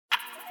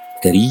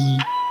Gari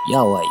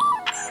ya waye.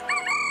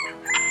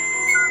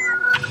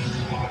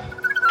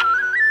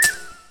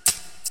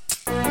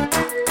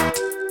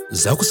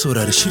 Za ku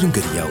saurari shirin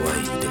Gari ya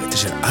waye daga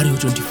tashar Arewa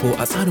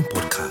 24 a tsarin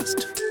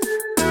podcast.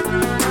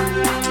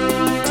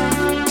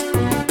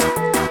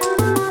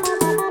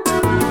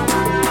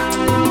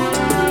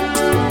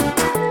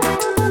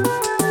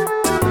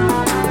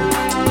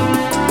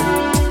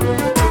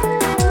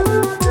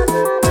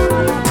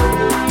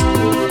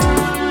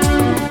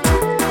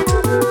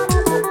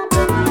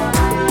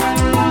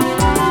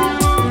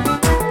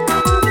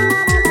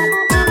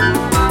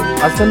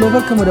 Assalamu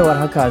barkamu da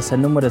warhaka,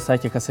 sannunmu da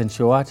sake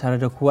kasancewa tare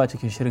da ku a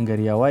cikin shirin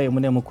Gari ya waye.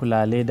 Mune muku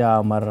lale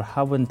da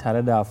marhabin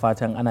tare da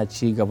fatan ana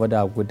ci gaba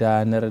da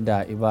gudanar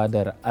da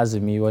ibadar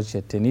azumi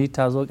wacce tuni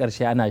ta zo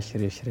ƙarshe, ana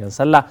shirye-shiryen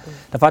sallah.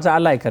 Da fatan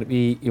Allah ya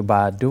karbi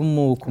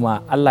ibadunmu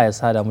kuma Allah ya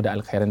sada mu da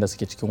alkhairan da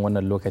suke cikin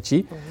wannan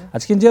lokaci. A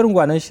cikin jerin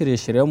gwanan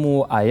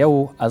shirye-shiryenmu a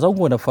yau a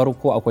zango na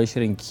farko akwai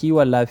shirin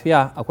kiwon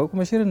lafiya, akwai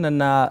kuma shirin nan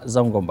na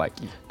zangon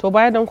baki. To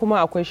bayan nan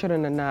kuma akwai shirin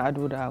nan na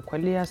ado da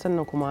kwalliya,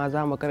 sannan kuma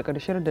za mu karkar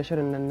shirin da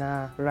shirin nan na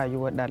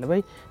rayuwar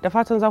ɗalibai. Da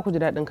fatan za ku ji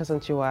daɗin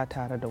kasancewa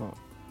tare da mu.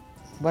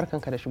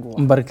 Barkanka da shigowa.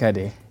 Barka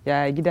dai.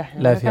 Ya gida?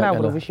 Lafiya kana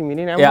burbushi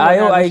menene? Ya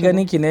yau ai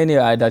ganin ki ne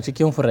a da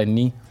cikin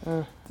furanni.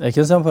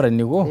 Kin san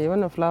furanni ko?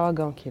 Wannan flower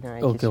gown kenan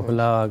ake. Okay,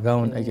 flower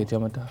gown ake ce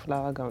mata.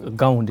 Flower gown.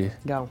 Gown dai.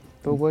 Gown.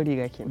 Dogon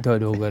riga kenan.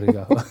 Dogon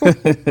riga.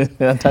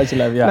 An tashi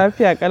lafiya.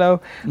 Lafiya kalau.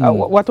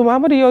 Wato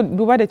Muhammadu, yau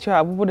duba da cewa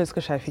abubuwan da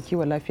suka shafi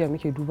kiwon lafiya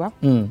muke duba.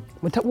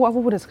 Mu tabo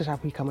abubuwan da suka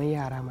shafi kamar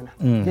yara mana.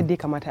 Yadda ya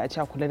kamata a ci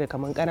a kula da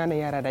kamar ƙananan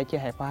yara da ake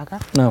haifa haka.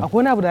 Akwai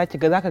wani abu da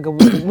zaka ga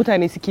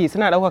mutane suke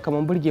suna dauka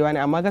kamar burgewa ne,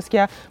 amma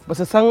gaskiya ba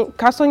su san,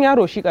 ka son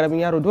yaro shi karamin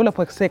yaro dole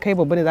fa sai kai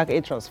babba ne zaka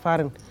iya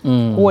transferring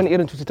ko wani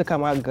irin cututtuka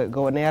ma ga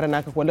wani yaron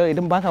naka. Wallahi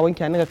idan baka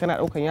wanke hannunka kana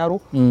daukan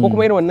yaro ko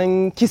kuma irin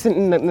wannan kissing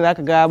din da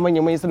zaka ga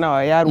manya suna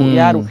wa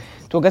yaro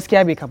to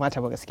gaskiya bai kamata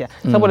ba gaskiya,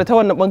 saboda ta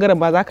wannan bangaren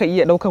ba za ka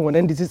iya daukan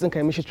wannan disease din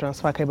kai mishi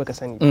transfer kai baka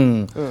sani.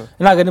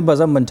 Ina ganin ba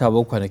zan manta ba,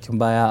 kwanakin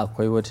baya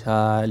akwai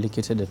wata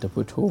likita da ta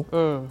fito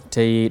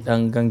ta yi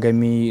dan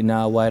gangami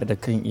na wayar da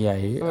kan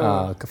iyaye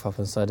a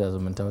kafafen sada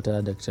zumunta,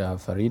 wata Dr.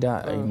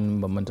 Farida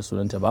in ban manta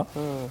sunanta ba,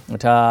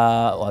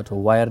 ta wato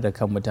wayar da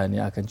kan mutane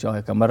akan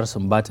cewa kamar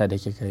sumbata da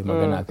ke kai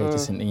magana akan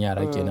kisin din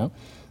yara kenan.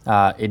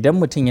 Idan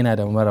mutum yana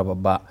da mara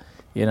babba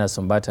yana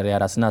sumbatar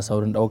yara, suna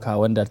saurin dauka,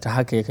 wanda ta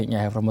haka yakan iya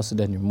haifar masu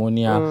da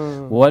pneumonia.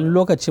 Wani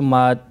lokacin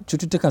ma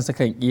cututtukan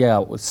sukan iya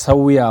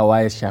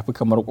sauyawa ya shafi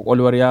kamar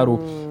kwakwalwar yaro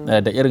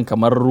da irin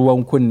kamar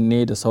ruwan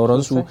kunne da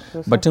sauransu.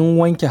 Batun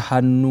wanke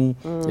hannu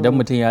idan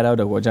mutum ya dawo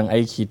daga wajen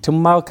aiki, tun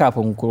ma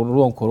kafin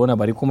ruwan corona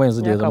bari kuma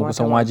yanzu da ya zama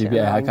kusan wajibi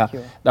a haka,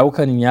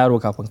 daukan yaro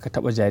kafin ka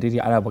taba jariri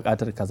ana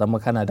buƙatar ka zama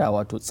kana da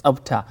wato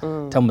tsafta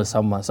ta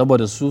musamman,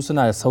 saboda su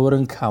suna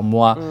saurin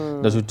kamuwa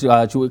da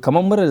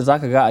kamar mura da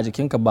zaka ga a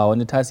jikinka ba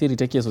wani tasiri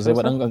take sosai ba,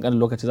 dan kankanin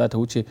lokaci za ta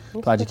wuce,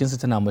 to a jikinsu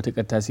tana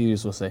matukar tasiri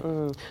sosai.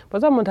 Ba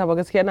zan manta ba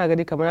gaskiya, ina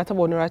gani kamar na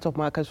taba wani write up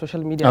ma kan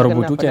social media,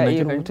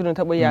 rubutu na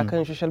taba yi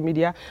akan social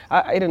media,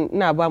 irin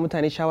ina ba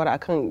mutane shawara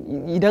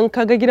akan idan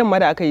ka ga gidan ma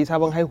da aka yi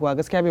sabon haihuwa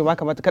gaskiya bai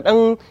baka mata ka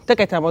dan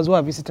takaita ma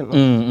zuwa visiting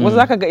din. Wasu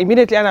zaka ga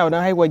immediately ana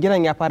wannan haihuwa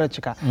gidan ya fara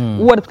cika,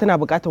 uwar tana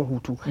bukatar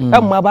hutu,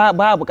 dan ma ba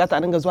a bukata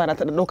a dinga zuwa na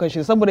ta daukan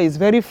shi saboda is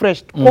very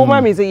fresh, ko ma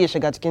me zai iya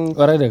shiga cikin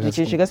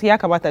jikin shi. Gaskiya ya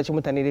kamata a ci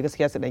mutane da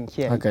gaskiya su dan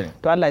kiyaye.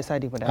 To Allah ya sa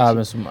mu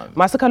dace.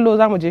 Masu kallo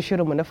za mu je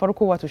shirinmu na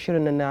farko, wato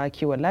shirin na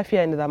kiwon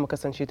lafiya, inda za mu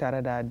kasance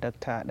tare da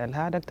Dr.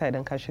 Dalha. Dakta,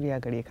 idan ka shirya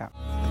gare ka.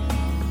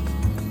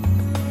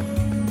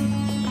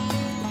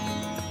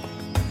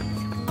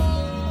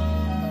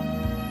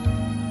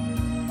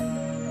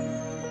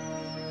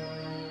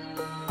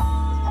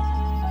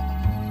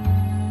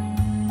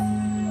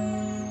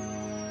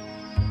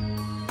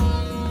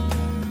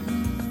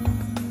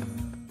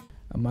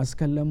 Masu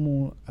kallon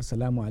mu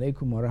assalamu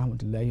alaikum wa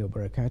rahmatullahi wa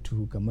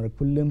barakatuhu. Kamar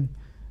kullum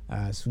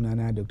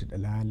sunana Dr.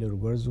 Dalha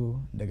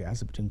Gwarzo daga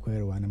asibitin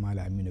koyarwa na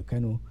Malam Aminu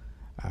Kano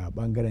a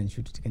bangaren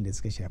cututtukan da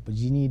suka shafi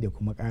jini da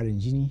kuma ƙarin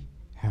jini,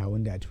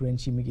 wanda a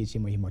turanci muke ce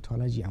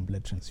hematology and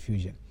blood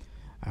transfusion.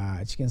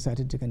 A cikin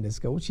satuttukan da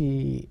suka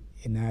wuce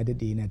na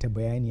dade na ta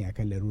bayani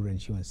akan laruran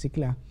ciwon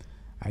sikla.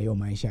 A yau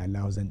ma insha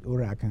Allah zan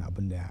dora akan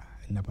abin da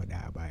na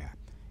faɗa a baya.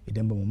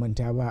 Idan ba mu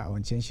manta ba, a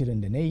wancan shirin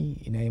da na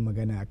yi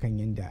magana akan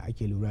yadda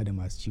ake lura da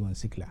masu ciwon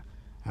sikla.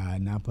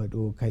 Na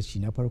faɗo kashi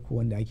na farko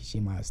wanda ake ce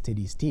ma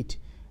steady state,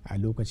 a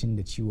lokacin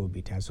da ciwo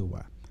bai taso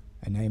ba.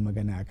 Na yi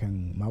magana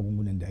akan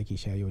magungunan da ake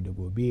sha yau da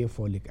gobe,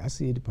 folic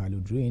acid,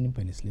 paludrin,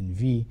 penicillin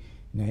V.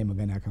 Na yi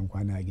magana akan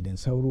kwana a gidan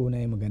sauro. Na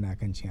yi magana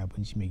akan cin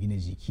abinci mai gina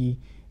jiki.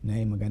 Na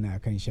yi magana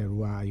akan shan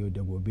ruwa yau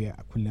da gobe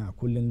a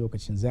kullum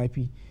lokacin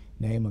zafi.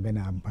 Na yi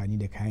magana amfani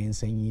da kayan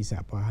sanyi,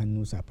 safar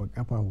hannu, safar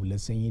kafa, hular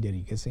sanyi da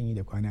rigar sanyi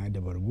da kwana da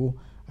bargo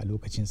a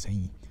lokacin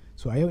sanyi.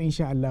 So a yau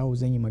insha Allah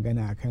zan yi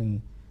magana akan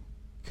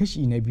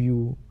kashi na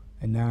biyu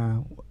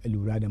na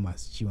lura da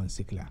masu ciwon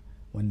sikla,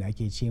 wanda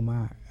ake ce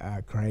ma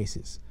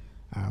crisis.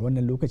 A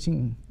wannan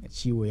lokacin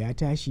ciwo ya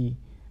tashi,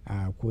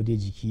 ko dai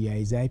jiki ya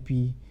yi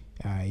zafi,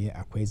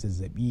 akwai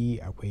zazzabi,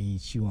 akwai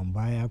ciwon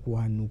baya ko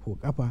hannu ko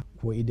kafa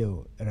ko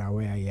ido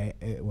rawaya,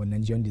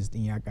 wannan jaundice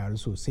din ya karu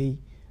sosai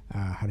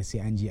har sai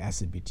an je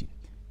asibiti.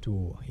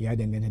 To ya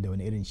danganta da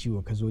wani irin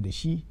ciwo ka zo da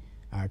shi.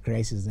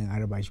 Crisis din an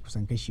raba shi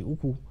kusan kashi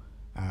 3.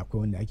 Akwai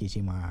wanda ake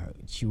ce ma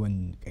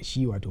ciwon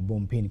kashi wato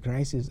bone pain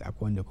crisis,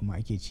 akwai wanda kuma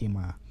ake ce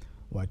ma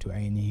wato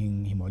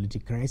ainihin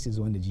hemolytic crisis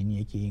wanda jini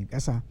yake yin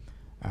ƙasa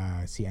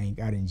sai an yi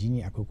ƙarin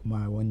jini. Akwai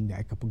kuma wanda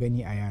aka fi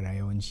gani a yara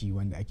yawanci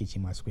wanda ake ce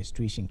ma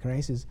sequestration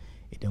crisis.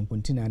 Idan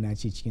kun tuna na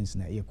ce cikin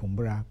na iya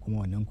kumbura,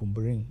 kuma wannan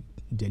kumburin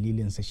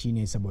dalilinsa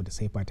shine saboda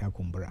saifa ta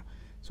kumbura,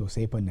 so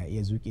saifan na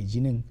iya zuke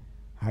jinin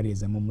har ya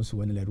zama musu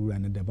wani larura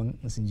na daban.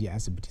 In sun je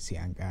asibiti sai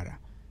an ƙara.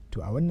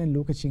 To a wannan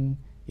lokacin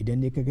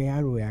idan dai kaga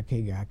yaro ya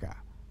kai ga haka,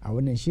 a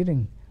wannan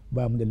shirin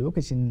ba mu da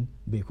lokacin,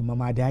 bai kuma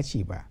ma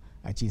dace ba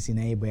a ce sai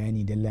na yi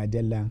bayani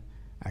dalla-dalla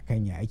a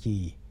kan ya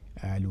ake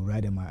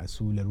lura da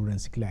masu laruran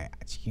sikila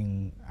a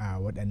cikin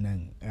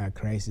waɗannan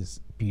crisis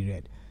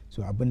period.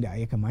 So abinda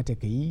ya kamata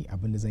ka yi,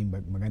 abinda zan yi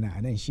magana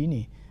a nan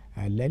shine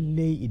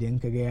lallai idan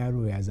kaga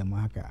yaro ya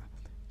zama haka,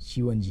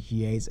 ciwon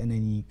jiki ya yi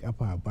tsanani,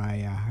 kafa,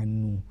 baya,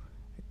 hannu,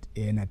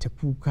 yana ta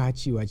kuka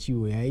cewa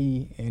ciwo ya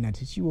yi, yana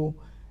ta ciwo,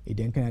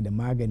 idan kana da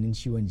maganin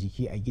ciwon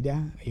jiki a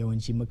gida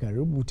yawanci muka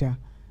rubuta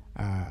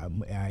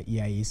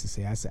iyaye su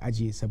saya su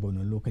aje,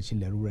 saboda lokacin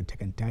larurar ta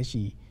kan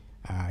tashi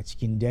a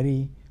cikin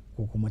dare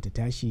ko kuma ta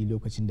tashi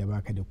lokacin da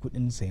baka da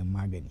kuɗin sayan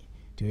magani.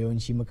 To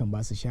yawanci mukan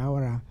ba su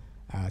shawara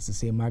su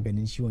sai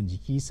maganin ciwon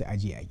jiki su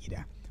aje a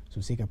gida.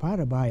 So sai ka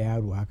fara ba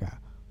yaro haka,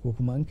 ko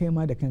kuma in kai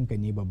ma da kanka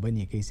ne babba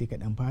ne kai sai ka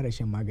dan fara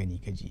shan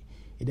magani ka ji.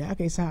 Idan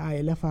aka yi sa'a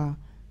ya lafa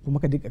kuma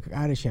ka duka ka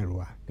ƙara shan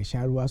ruwa, ka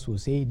sha ruwa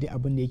sosai. Duk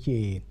abin da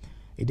yake,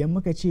 idan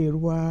muka ce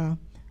ruwa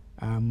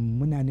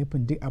muna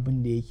nufin duk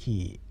abin da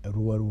yake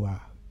ruwa-ruwa,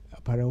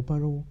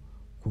 farau-farau,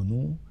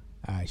 kunu,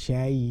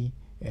 shayi,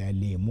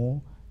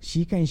 lemo,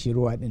 shi kan shi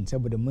ruwa din,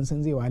 saboda mun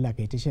san zai wahala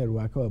kai ta shan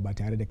ruwa kawai ba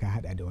tare da ka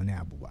hada da wani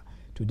abu ba.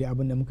 To duk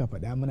abin da muka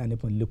faɗa muna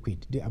nufin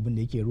liquid, duk abin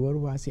da yake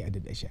ruwa-ruwa sai a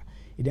daɗa sha.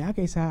 Idan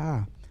aka yi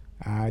sa'a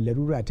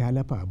larura ta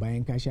lafa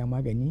bayan ka sha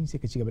magani, sai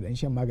ka ci gaba da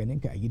shan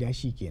maganinka a gida,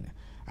 shi kenan.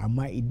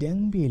 Amma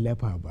idan bai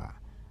lafa ba,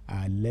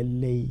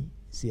 lallai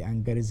sai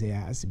an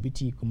garzaya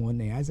asibiti, kuma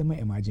wannan ya zama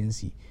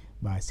emergency.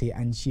 Ba sai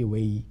an ce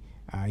wai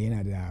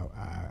yana da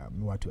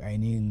wato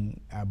ainihin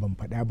ban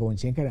faɗa ba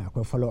wancan karan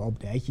akwai follow up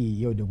da ake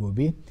yau da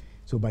gobe.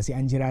 So ba sai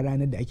an jira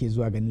ranar da ake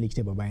zuwa ganin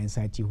likita ba bayan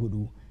sati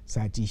 4,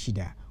 sati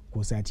 6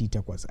 ko sati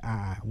 8.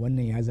 A'a,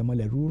 wannan ya zama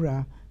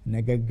larura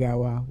na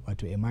gaggawa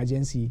wato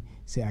emergency,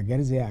 sai a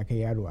garzaya a kai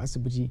yaro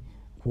asibiti,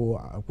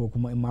 ko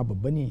kuma in ma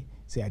babba ne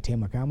sai a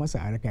taimaka masa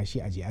a raka shi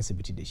a je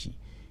asibiti da shi.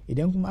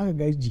 Idan kuma aka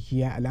ga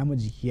alamar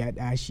jiki ya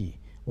ɗashe,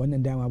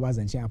 wannan dama ba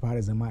zance a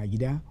fara zama a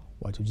gida,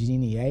 wato jini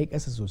ne ya yi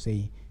ƙasa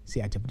sosai,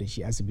 sai a tafi da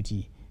shi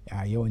asibiti.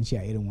 Yawanci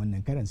a irin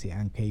wannan karan sai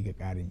an kai ga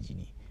ƙarin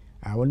jini.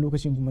 A wani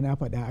lokacin kuma na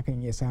faɗa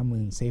akan iya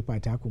samun saifa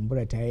ta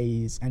kumbura, ta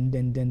yi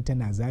tsandandan,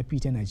 tana zafi,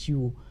 tana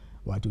ciwo,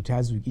 wato ta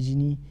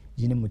zuƙi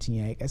jinin mutum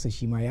ya yi ƙasa.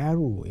 shi ma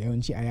yaro,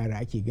 yawanci a yara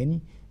ake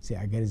gani, sai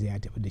a garzaya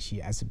tafi da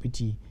shi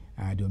asibiti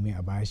domin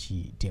a ba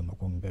shi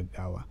taimakon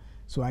gaggawa.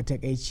 So a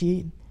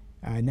takaice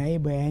na yi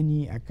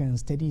bayani akan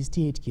steady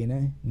state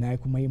kenan, na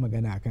kuma yi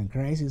magana akan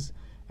crisis.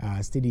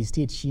 Steady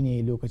state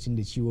shine lokacin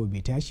da ciwo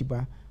bai tashi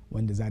ba,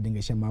 wanda za a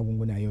dinga shan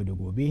magunguna yau da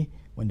gobe,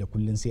 wanda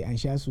kullum sai an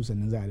sha su,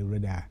 sannan za a lura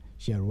da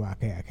shan ruwa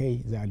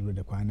akai-akai, za a lura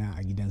da kwana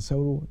a gidan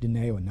sauro. Duk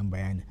na yi wannan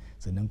bayanin.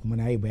 Sannan kuma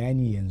na yi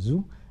bayani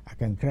yanzu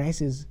akan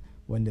crisis,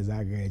 wanda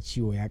za ga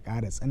ciwo ya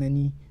ƙara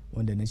tsanani,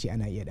 wanda na ce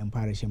ana iya dan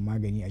fara shan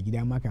magani a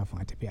gida ma kafin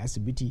a tafi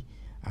asibiti.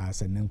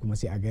 Sannan kuma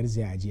sai a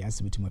garzaya a je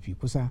asibiti mafi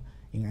kusa.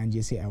 In an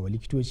je sai a wa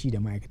likitoci da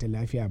ma'aikatan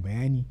lafiya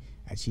bayani,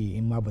 a ce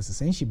in ma ba su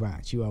san shi ba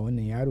cewa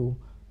wannan yaro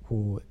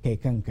ko kai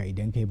kanka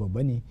idan kai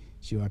babba ne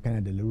cewa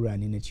kana da larura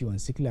ne na ciwon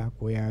sikila,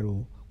 ko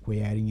yaro ko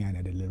yarinya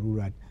na da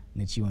larura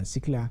na ciwon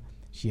sikila,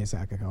 shi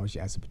yasa aka kawo shi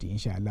asibiti.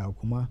 Insha Allah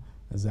kuma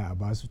za a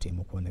ba su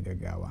taimako na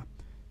gaggawa.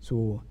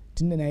 So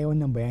tunda na yi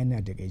wannan bayani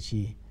a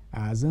takaice,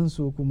 zan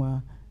so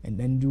kuma in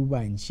dan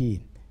duba in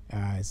ce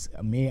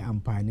me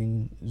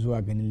amfanin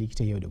zuwa ganin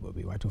likita yau da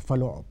gobe, wato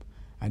follow up.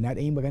 Na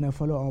dan yi magana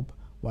follow up,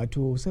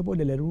 wato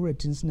saboda larurar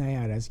tun suna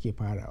yara suke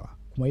farawa,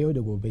 kuma yau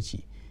da gobe ce.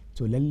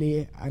 To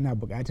lalle ana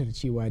buƙatar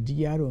cewa duk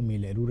yaro mai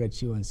larurar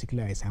ciwon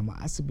sikila ya samu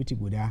asibiti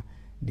guda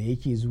da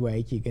yake zuwa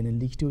yake ganin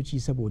likitoci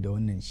saboda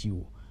wannan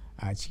ciwo.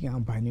 A cikin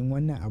amfanin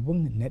wannan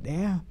abun, na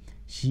ɗaya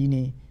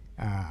shine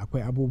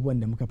akwai abubuwan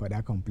da muka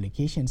faɗa,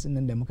 complications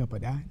nan da muka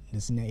faɗa, da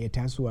suna iya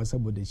tasowa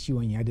saboda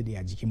ciwon ya daɗe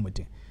a jikin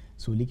mutum.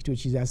 So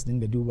likitoci za su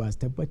dinga duba su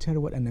tabbatar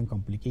waɗannan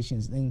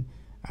complications ɗin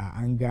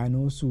an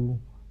gano su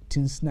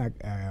tun suna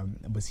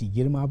ba su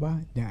girma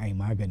ba, don a yi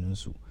maganin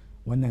su.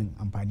 Wannan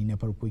amfani na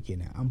farko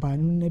kenan.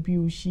 Amfanin na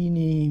biyu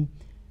shine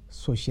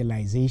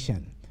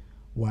socialization,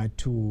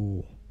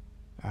 wato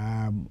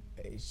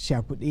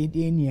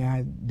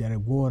shakuɗeɗeniya da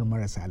ragowar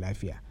marasa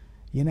lafiya.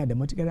 Yana da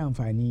matukar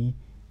amfani.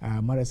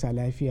 Marasa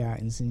lafiya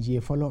in sun je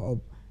follow up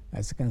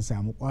sukan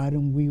samu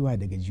ƙwarin gwiwa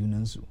daga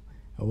junansu.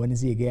 Wani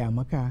zai gaya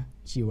maka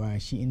cewa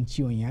shi in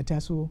ciwon ya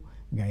taso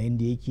ga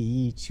yadda yake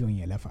yi ciwon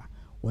ya lafa,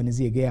 wani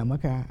zai gaya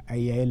maka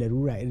ai yayi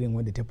larura irin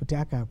wanda ta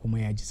fita ka kuma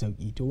ya ji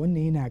sauki. To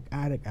wannan yana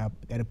ƙara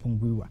ƙarfin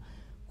gwiwa,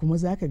 kuma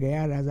zaka ga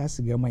yara za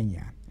su ga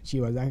manya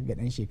cewa zaka ga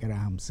dan shekara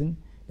 50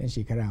 dan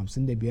shekara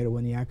 55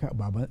 wani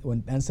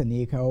wani ɗansa ne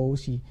ya kawo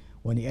shi,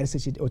 wani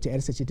wata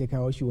yarsa ce ta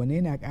kawo shi. Wani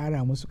yana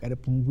ƙara musu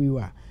ƙarfin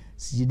gwiwa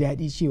su ji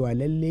daɗi cewa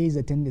lallai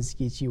zaton da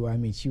suke cewa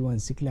mai ciwon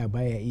sikila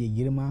baya iya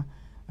girma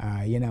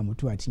yana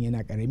mutuwa tun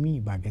yana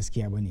ƙarami ba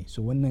gaskiya ba ne.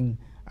 So wannan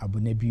abu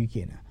na biyu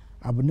kenan.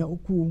 Abu na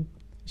uku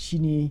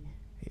shine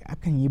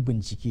akan yi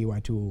bincike,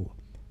 wato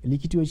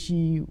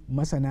likitoci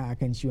masana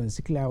akan ciwon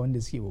sikila wanda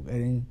suke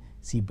ƙoƙarin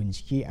su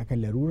bincike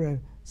akan larurar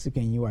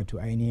sukan yi wato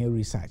ainihin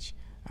research,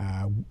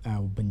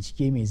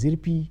 bincike mai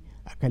zurfi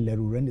akan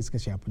laruran da suka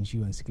shafi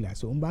ciwon sikila.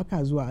 So in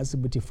baka zuwa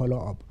asibiti follow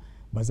up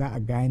ba za a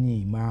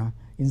gane ma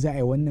in za a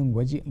yi wannan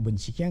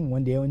binciken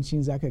wanda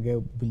yawancin zaka ga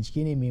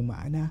bincike ne mai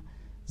ma'ana,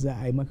 za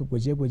a yi maka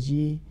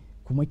gwaje-gwaje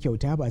kuma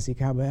kyauta ba sai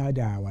ka bayar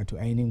da wato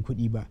ainihin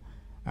kuɗi ba.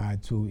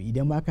 To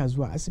idan baka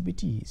zuwa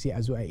asibiti sai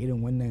a zo a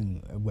irin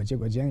wannan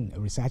gwaje-gwajen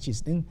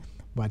researches din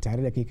ba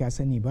tare da kai ka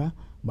sani ba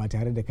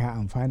tare da ka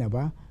amfana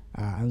ba,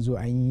 an zo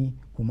an yi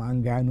kuma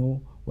an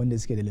gano wanda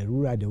suke da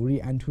larura da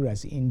wuri an tura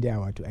su inda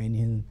wato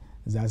ainihin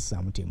za su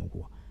samu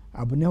taimako.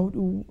 Abu na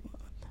hudu,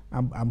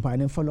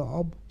 amfanin follow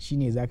up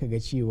shine zaka ga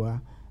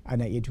cewa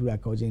ana iya tura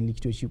ka wajen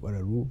likitoci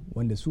kwararru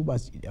wanda su ba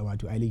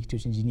wato a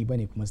likitocin jini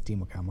bane kuma su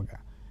taimaka maka.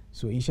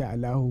 So insha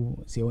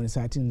Allahu sai wani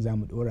satin za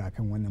mu dora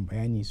akan wannan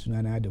bayani.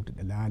 Sunana Dr.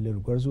 Dalal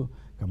Gwarzo,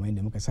 kamar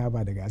yadda muka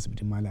saba daga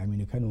asibitin Malam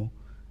Aminu Kano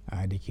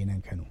da ke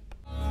nan Kano.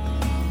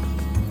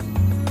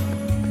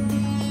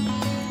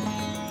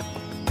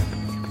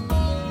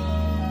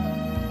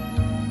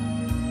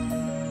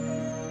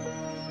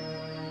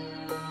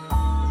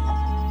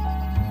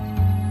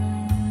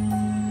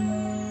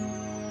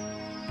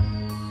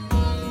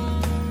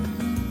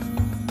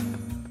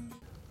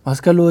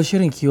 masu kallo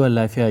shirin kiwon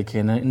lafiya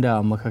kenan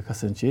inda muka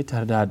kasance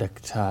tare da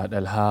Dr.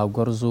 Dalha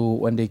Gwarzo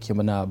wanda yake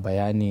mana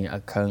bayani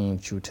akan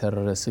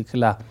cutar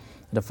sikila.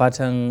 Da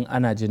fatan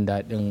ana jin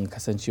daɗin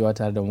kasancewa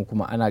tare da mu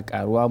kuma ana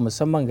karuwa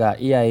musamman ga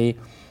iyaye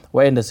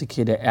waɗanda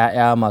suke da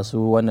 'ya'ya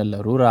masu wannan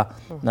larura.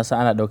 Nasa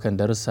ana ɗaukan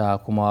darussa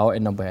kuma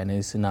waɗannan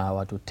bayanai suna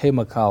wato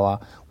taimakawa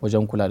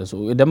wajen kula da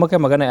su. Idan muka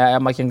yi magana 'ya'ya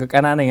ma kin ga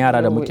ƙananan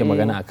yara da muke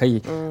magana a kai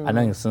a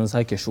nan sun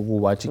sake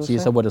shigowa ciki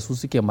saboda su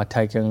suke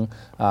matakin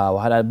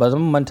wahala. Ba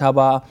zan manta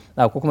ba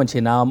ko kuma ce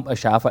na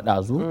sha'afa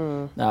ɗazu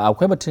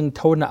akwai batun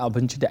tauna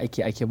abinci da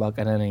ake ba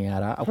ƙananan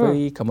yara.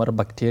 Akwai kamar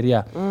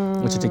bacteria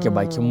wacce take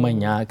bakin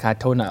manya, ka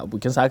tauna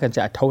abokinsa akan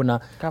ce a tauna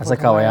a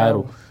saka wa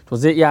yaro. To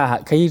zai iya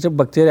kai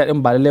bacteria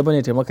din ba lallai bane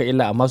ta maka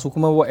illa, amma su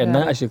kuma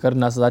wa'annan a shekarun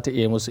nasu za ta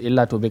iya musu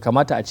illa. To bai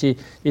kamata a ce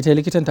ita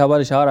likitan ta ba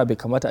da shawara bai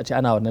kamata a ce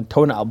ana wannan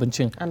tauna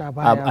abincin ana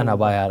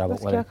ba yara ba.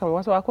 Gaskiya kan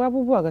wasu akwai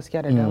abubuwa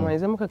gaskiya da dama.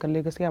 Yanzu muka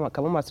kalle gaskiya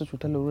kamar masu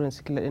cutar laluran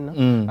sikila din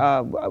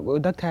nan,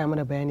 dakta ya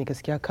mana bayani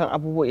gaskiya kan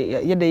abubuwa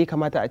yadda ya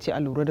kamata a ce a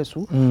lura da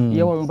su,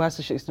 yawan ba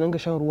su dinga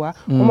shan ruwa,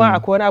 kuma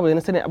akwai wani abu da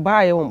na sani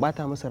ba yawan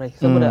bata musu rai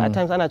saboda a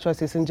times ana cewa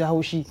sai sun ji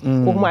haushi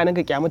ko kuma a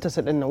dinga kyamata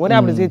su din nan, wani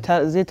abu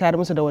da zai tayar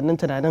musu da wannan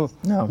tunanin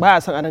ba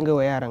a san a dinga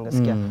wa yaran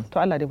gaskiya. To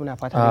Allah dai muna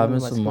fata da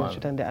masu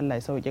cutar da Allah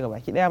ya sauke ga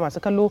baki daya.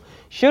 Masu kallo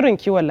shirin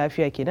kiwon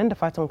lafiya kenan, da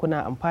fatan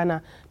kuna amfana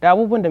da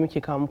abubuwan da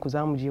muke kawo muku.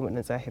 Zamu je mu dan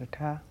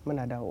zahirta,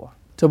 muna dawowa.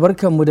 To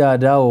barkanmu da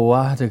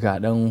dawowa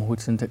daga dan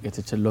hutun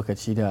takaitaccen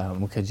lokaci da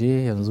muka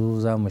je. Yanzu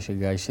za mu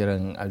shiga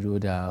shirin ado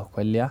da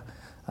kwalliya.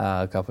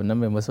 Kafin nan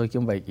mai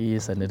masaukin baki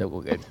sannu da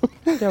kokari.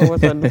 Yawa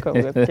sannu kan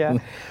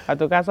gaskiya. A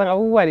to ka san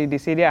abubuwa ne da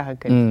sai dai a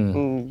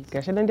hankali.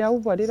 Gashi nan dai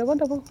abubuwa dai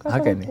daban-daban.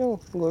 Haka ne.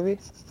 Gobe.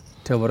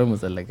 Ta bari mu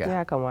tsallaka.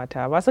 Ya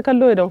kamata. Masu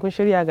kallo idan kun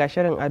shirya ga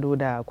shirin ado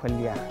da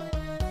kwalliya.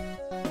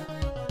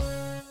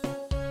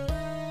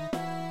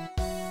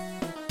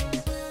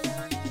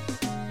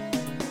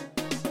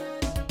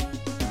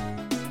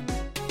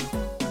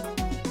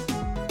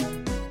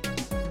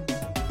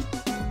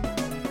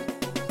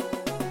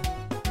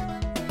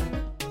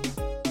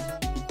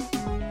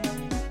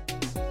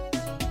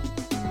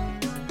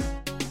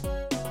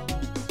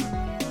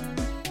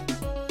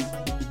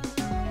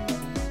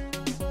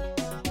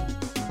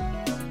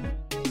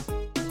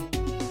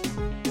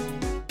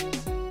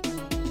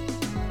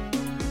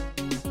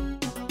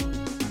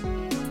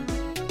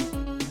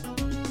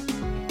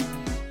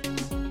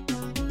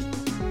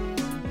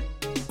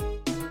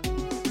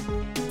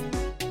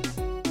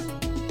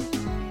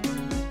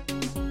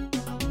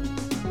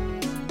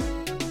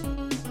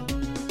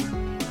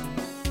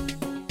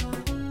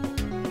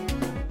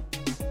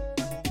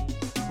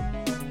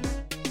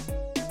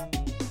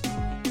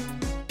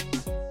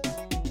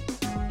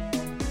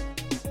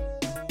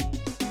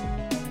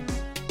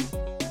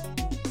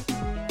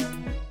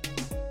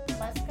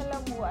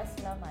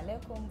 Assalamu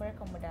alaikum,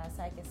 barkanmu da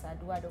sake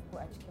saduwa da ku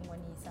a cikin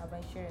wani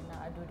sabon shirin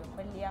na ado da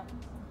kwalliya.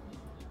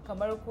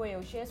 Kamar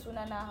koyaushe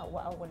sunana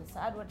Hauwa Awwal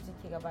Sa'ad wadda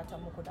take gabatar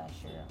muku da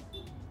shirin.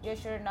 Yau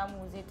shirin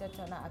namu zai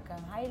tattauna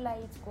akan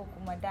highlight ko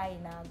kuma dye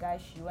na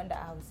gashi, wanda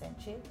a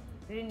Hausance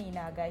rini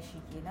na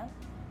gashi kenan.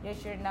 Yau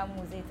shirin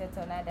namu zai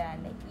tattauna da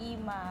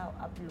Na'ima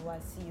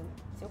Abdulwasiu.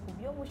 Sai ku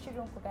biyo mu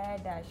shirin ku ga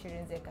yadda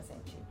shirin zai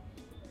kasance.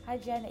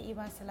 Hajiya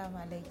Na'ima, assalamu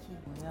alaikum.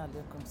 Wa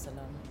alaikum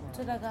salam.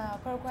 To daga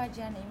farko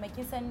Hajiya Na'ima,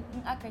 kin san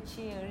in aka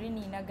ce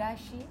rini na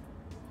gashi,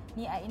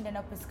 ni a inda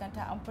na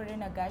fuskanta an fi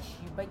rina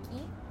gashi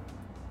baki,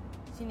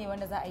 shine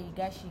wanda za a yi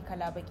gashi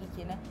kala baki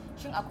kenan.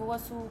 Shin akwai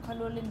wasu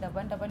kalolin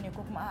daban-daban ne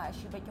ko kuma a'a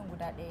shi bakin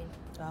guda ɗaya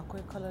ne?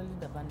 Akwai kaloli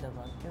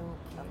daban-daban.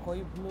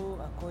 Akwai blue,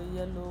 akwai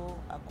yellow,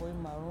 akwai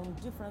maroon,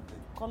 different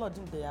color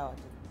din da yawa.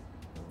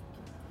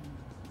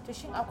 To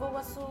shin akwai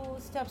wasu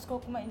steps ko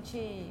kuma in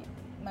ce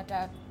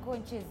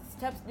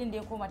steps din da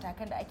ya ko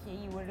matakan da ake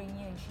yi wurin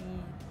yin shi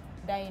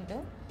dyeing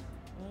din?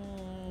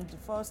 The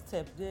first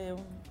step dai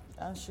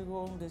an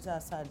shigo da za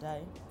a sa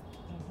dye,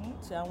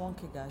 sai an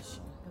wanke gashi.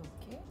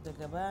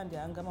 Daga bayan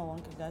da an gama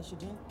wanke gashi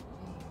din,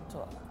 to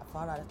a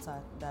fara sa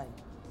dye.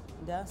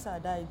 Da an sa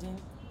dye din,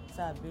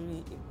 sa a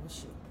bari ya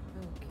bushe.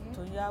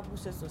 To ya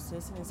bushe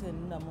sosai sai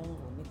nuna mun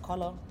wani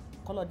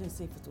color din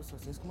sai fito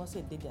sosai kuma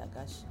sai daidai a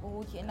gashi.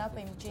 Ok, na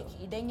fahimce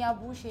ki. Idan ya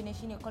bushe ne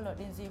shine color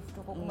din zai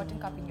fito ko kuma tun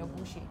kafin ya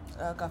bushe?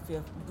 Kafin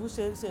ya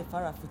bushe sai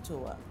fara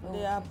fitowa. Da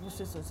ya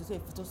bushe sosai sai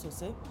fito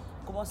sosai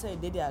kuma sai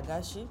daidai a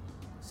gashi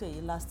sai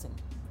yi lasting.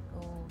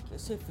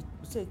 Sai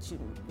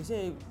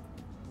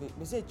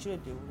cire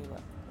da wuri ba.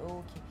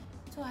 Ok.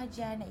 To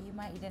Hajiya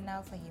Na'ima, idan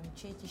na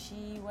fahimce ki,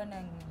 shi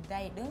wannan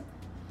dye din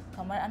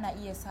kamar ana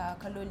iya sa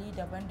kaloli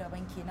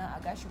daban-daban kenan a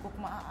gashi ko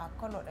kuma a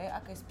color ɗaya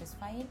aka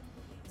specifying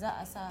za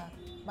a sa,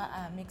 ba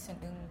a mixing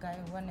din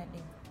wannan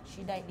din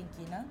shi dye din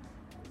kenan?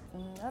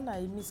 Ana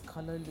yi mix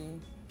kaloli.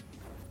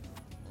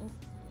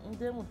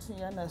 Inda mutum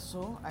yana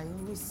so a yi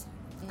mix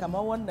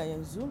kamar wannan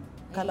yanzu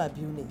kala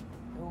biyu ne.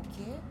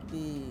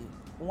 The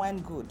wine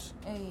gold,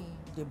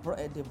 the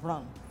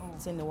brown,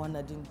 sai ne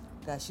wannan din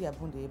gashi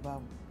abin da ya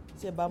bamu.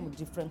 Sai bamu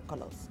different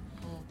colors.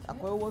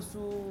 Akwai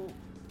wasu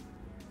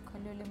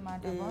kalolin ma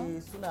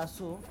daban suna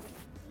so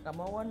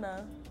kamar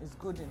wannan is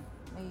golden.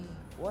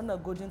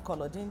 Wannan golden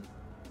color din,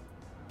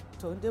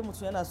 to inda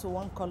mutum yana so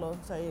one color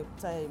sai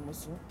ya yi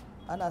musu,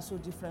 ana so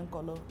different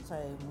color sai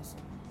ya yi musu.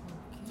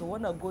 So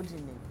wannan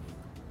golden ne,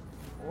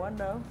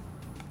 wannan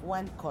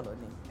wine color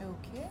ne.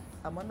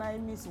 Amma na yi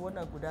mix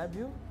wannan guda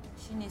biyu,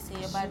 shine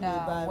sai ya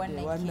bada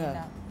wannan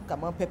kenan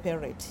kamar pepper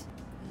red.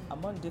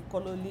 Amma da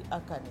kololi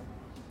aka ne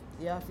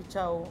ya fi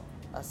kyau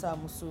a sa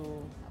musu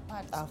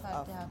half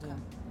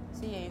din.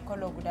 Sai ya yi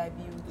color guda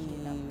biyu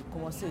kenan.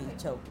 Kuma sai yi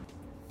kyau.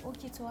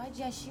 Ok, to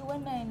Hajiya, shi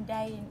wannan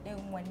dyeing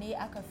din wanne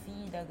aka fi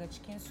yi daga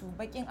cikin su?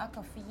 Bakin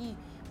aka fi yi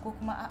ko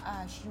kuma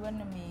a'a shi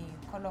wannan mai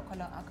color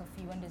aka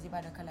fi wanda zai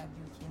bada kala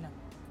biyu kenan?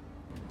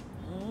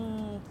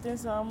 Tun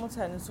sama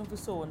mutane sun fi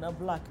so na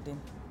black din.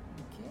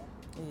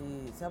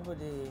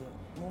 Saboda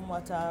mu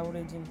mata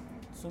wurin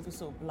sun fi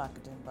so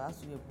black din, ba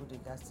su iya bude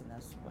gasi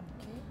nasu ba.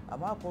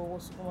 Amma akwai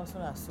wasu kuma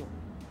suna so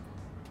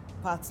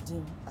part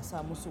din a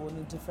sa musu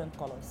wani different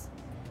colors.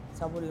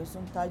 Saboda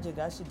sun taje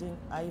gashi din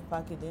a yi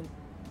pack din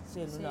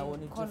sai nuna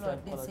wani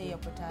different color sai ya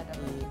fita da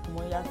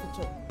kuma ya fi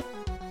kyau.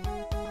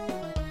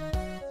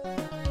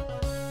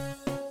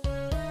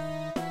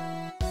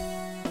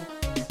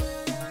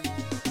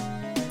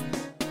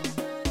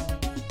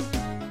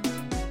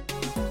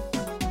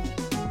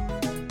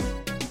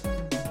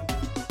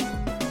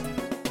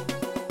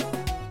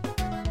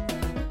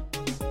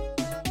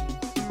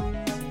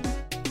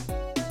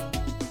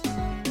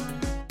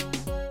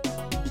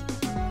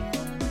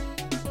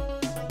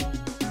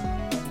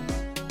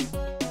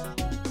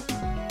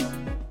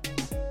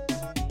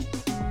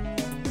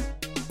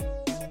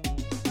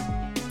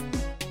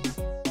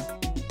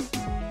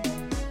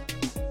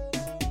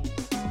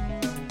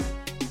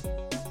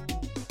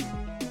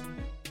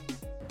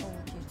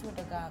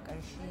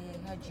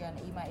 Hajiya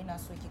Na'ima, ina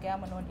so ki gaya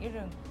mana wani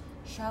irin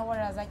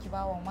shawara zaki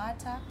ba wa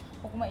mata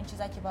ko kuma in ci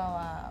zaki ba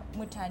wa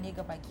mutane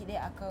gabaki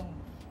ɗaya akan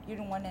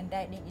irin wannan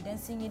dye din, idan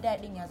sun yi dye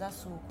din ya za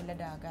su kula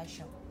da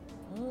gashin?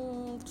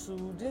 Su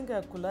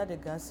dinga kula da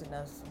gashi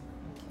nasu.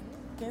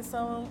 Kin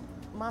san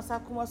masa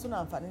kuma suna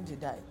amfani da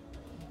dye.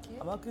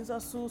 Amma kin san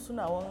su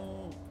suna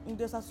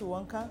inda sa su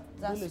wanka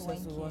dole sai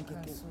su wanke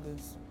kansu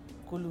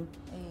kullum.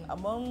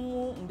 Amma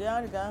inda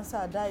an riga an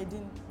sa dye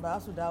din ba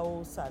su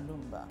dawo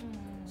salon ba.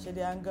 Shi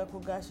dai an ga ko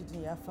gashi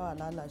din ya fara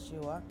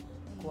lalacewa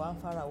ko an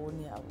fara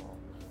wani abu.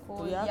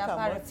 Ko ya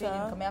fara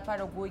fading kamar ya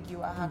fara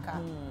gogewa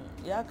haka.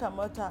 Ya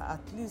kamata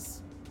at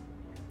least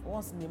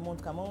once in a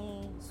month, kamar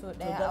so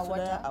daya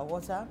a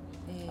wata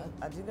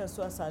a dinga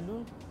su a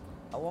salon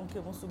a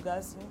wanke musu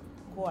gashi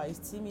ko a yi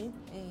steaming.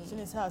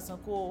 Shine sai a san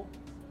ko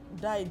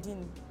dye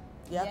din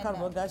ya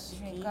karba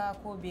gashi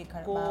ko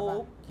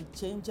ki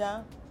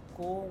canja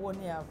ko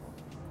wani abu.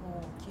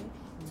 Okay.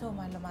 To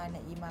Malama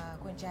Na'ima,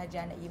 kun ji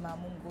Hajiya Na'ima,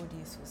 mun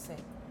gode sosai.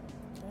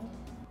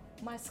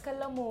 Masu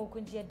kallon mu,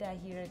 kun ji yadda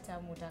hirar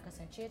tamu ta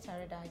kasance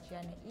tare da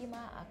Hajiya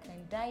Na'ima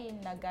akan dyeing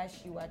na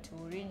gashi,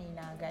 wato rini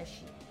na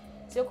gashi.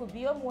 Sai ku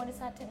biyo mu wani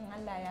satin in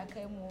Allah ya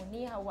kai mu.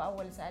 Ni Hauwa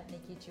Awwal Sa'ad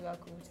nake cewa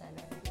ku huta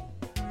lafiya.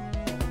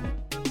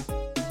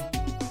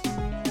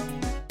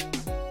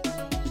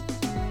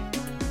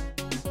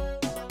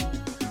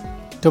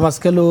 To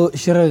masu kallo,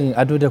 shirin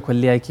ado da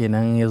kwalliya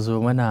kenan ya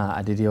zo mana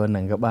a daidai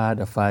wannan gaba,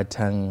 da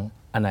fatan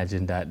ana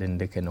jin daɗin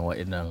dukkanin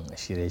waɗannan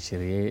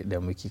shirye-shirye da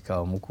muke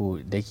kawo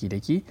muku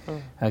daki-daki.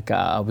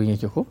 Haka abin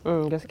yake ko?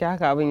 Gaskiya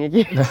haka abin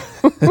yake.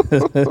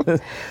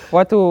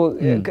 Wato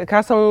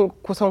ka san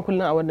kusan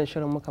kullum a wannan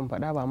shirin mukan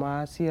faɗa ba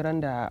ma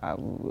siran da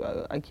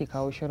ake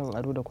kawo shirin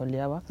ado da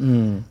kwalliya ba.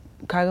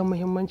 Kaga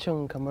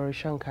muhimmancin kamar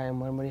shan kayan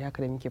marmari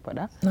haka da muke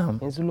faɗa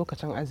yanzu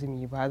lokacin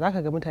azumi ba za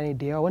ka ga mutane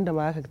da yawa wanda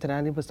ma ka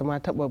tunani ba su ma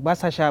taɓa ba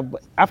sa sha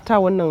after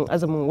wannan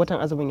azumin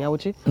watan azumin ya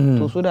wuce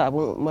to su da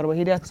abin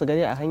marmari da su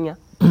gani a hanya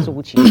su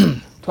wuce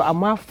to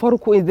amma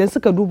farko idan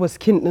suka duba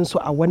skin din su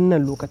a wannan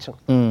lokacin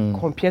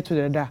compared to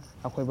da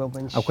akwai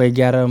bambanci, akwai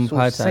gyaran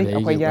fata da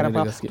akwai gyaran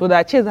fata to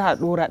da ce za a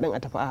dora din a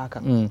tafi a haka.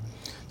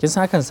 Kin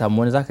san hakan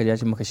samu wani zaka ji ya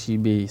ce maka shi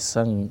bai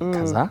son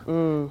kaza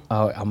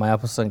amma ya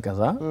fi son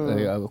kaza.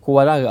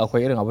 Kowa za ga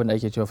akwai irin abin da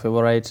ake cewa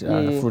favorite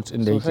fruit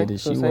din da yake da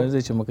shi. Wani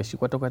zai ce maka shi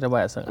kwata-kwata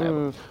baya son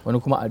ayaba, wani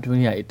kuma a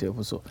duniya ita ya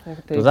fi so.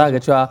 To za ga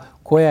cewa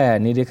ko yaya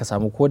ne dai ka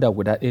samu koda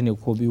guda ɗaya ne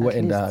ko biyu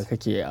waɗanda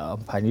kake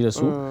amfani da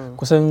su,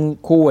 kusan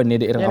kowanne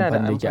da irin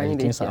amfani da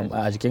yake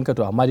a jikinka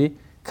to amma dai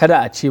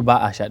kada a ce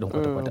ba a sha din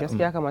kwata-kwata.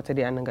 Gaskiya kamata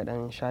dai a nan ga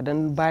dan sha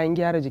dan bayan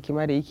gyara jiki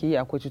ma da yake yi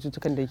akwai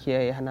cututtukan da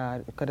yake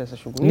hana kada su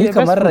shigo. Ni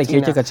kamar rake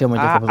kika ce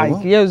maka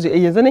kafa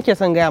yanzu nake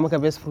son gaya maka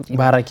best fruit.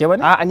 Ba rake bane?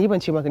 A'a ni ban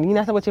ce maka, ni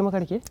na taba ce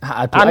maka rake?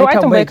 A'a to ai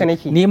tambaye ka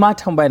nake. Ni ma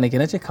tambaye nake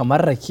nace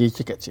kamar rake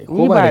kika ce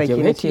ko ba rake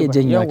ba kike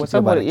janya kike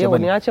ba rake ba. Yau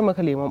ni ya ce maka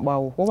lemon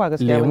bawo ko ba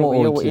gaskiya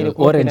bane yau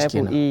orange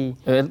kenan.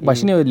 Ba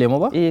shine lemo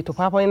ba? To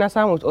fafa na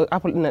samu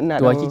apple din ina.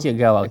 To kike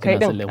gawa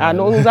kina son lemo? A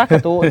no zaka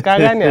to ka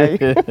gane ai.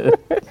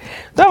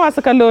 To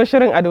masu kallo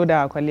shirin ado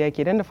da kwalliya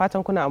ke dan da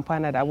fatan kuna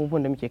amfana da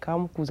abubuwan da muke kawo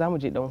muku. Zamu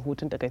je dan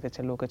hutun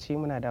takaitaccen lokaci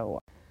muna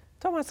dawowa.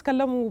 To masu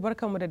kallon mu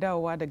barkanmu da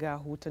dawowa daga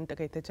hutun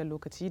takaitaccen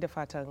lokaci da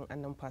fatan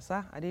an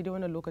numfasa. A daidai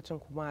wannan lokacin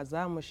kuma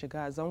za mu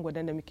shiga zango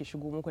da muke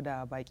shigo muku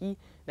da baki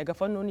daga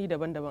fannoni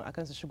daban-daban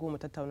akan su shigo mu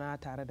tattauna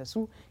tare da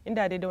su,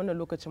 inda a daidai wannan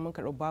lokacin mun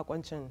karɓi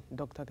bakoncin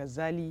Dr.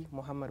 Ghazali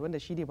Muhammad wanda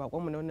shi ne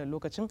bakonmu na wannan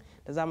lokacin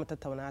da za mu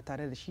tattauna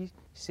tare da shi,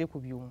 sai ku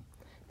biyo mu.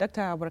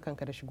 Dakta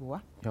barkanka da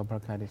shigowa. Ya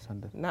barka da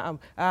sanda. Na'am.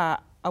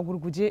 A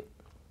gurguje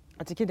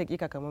a cikin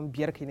dakika kamar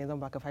 5 kai ne zan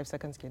baka 5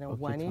 seconds kenan.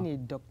 Wane ne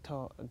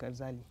Dr.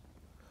 Ghazali?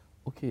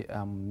 Ok,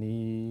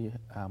 ni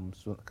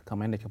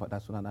kamar yadda ke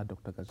faɗa suna na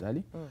Dr.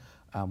 Ghazali.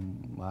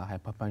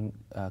 Haifafan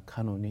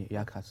Kano ne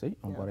ya kasai,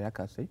 unguwar ya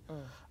kasai.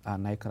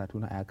 Na yi karatu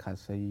na ya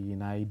kasai,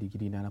 na yi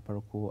digiri na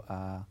farko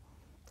a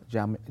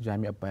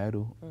jami'ar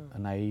Bayero,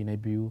 na yi na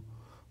biyu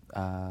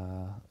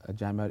a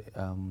jami'ar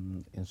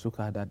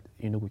Insuka da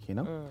Enugu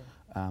kenan.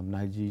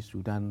 Na ji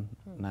Sudan,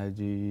 na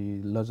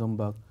ji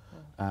Luxembourg,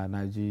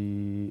 na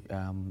ji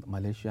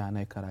Malaysia, na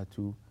yi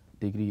karatu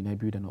digiri na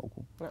biyu da na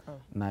uku.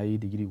 Na yi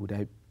digiri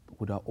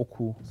guda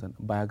uku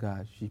baya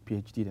ga shi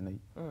PhD da na yi.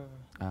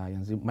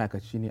 Yanzu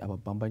ma'aikaci ne a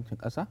babban bankin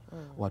ƙasa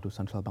wato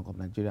Central Bank of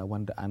Nigeria,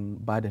 wanda an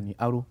ba da ni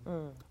aro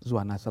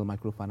zuwa National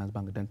Microfinance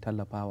Bank don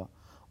tallafawa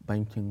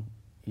bankin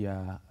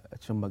ya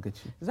cin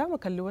magaci. Za mu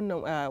kalli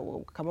wannan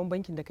kamar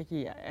bankin da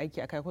kake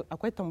aiki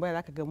akwai tambaya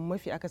zaka ga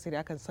mafi akasari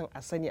akan san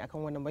a sani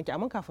akan wannan banki,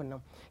 amma kafin nan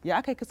ya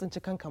aka kasance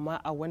kanka ma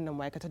a wannan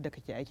ma'aikatar da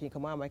kake aiki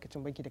kamar a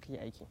ma'aikacin banki da kake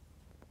aiki?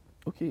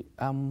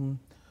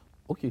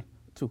 Okay,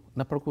 to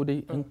na farko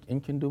dai in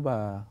kin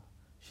duba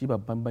shi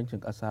babban bankin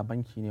ƙasa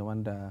banki ne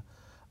wanda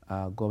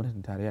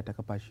gwamnatin tarayya ta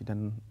kafa shi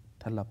don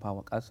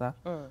tallafawa ƙasa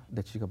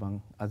da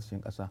cigaban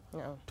arzikin ƙasa.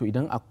 To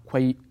idan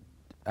akwai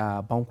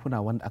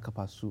bankuna wanda aka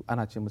fasu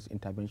ana ce musu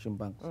intervention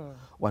banks,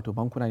 wato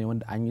bankuna ne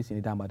wanda an yi su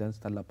ne dama don su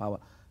tallafawa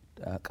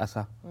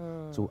ƙasa.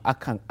 So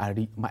akan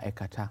ari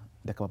ma'aikata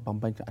daga babban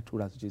bankin a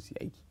tura su je su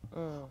yi aiki,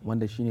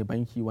 wanda shine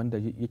banki wanda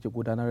yake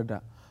gudanar da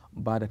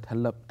ba da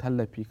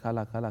tallafi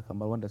kala-kala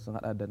kamar wanda sun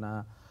hada da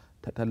na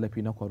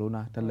tallafi na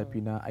corona,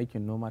 tallafi na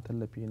aikin noma,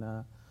 tallafi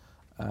na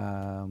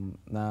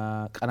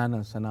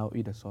kananan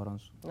sana'o'i da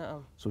sauransu.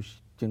 So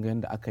kin ga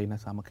yadda aka yi na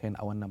samu kayan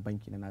a wannan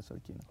banki na Nasar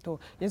kenan. To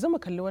yanzu mu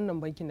kalli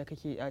wannan bankin da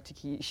kake a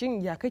ciki, shin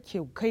ya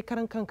kake kai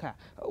karan kanka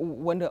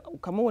wanda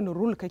kamar wani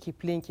role kake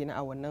playing kenan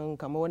a wannan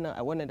kamar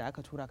wannan da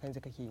aka tura kan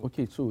kake yi?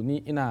 Okay, so ni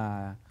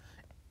ina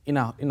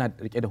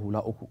rike da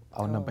hula uku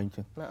a wannan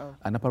bankin.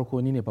 Na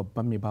farko ni ne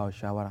babban mai bawa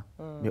shawara,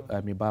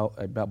 mai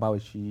bawa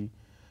shi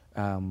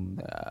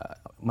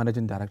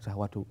managing director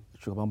wato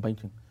shugaban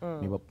bankin,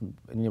 ni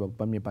ne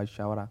babban mai ba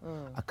shawara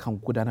akan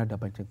gudanar da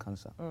bankin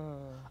kansa.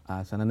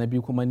 Sannan na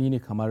biyu kuma ni ne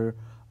kamar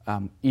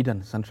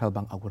idan central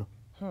bank a gurin,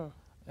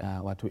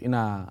 wato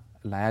ina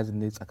liaison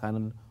ne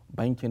tsakanin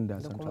bankin da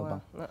central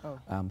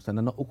bank.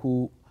 Sannan na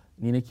uku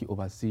ni nake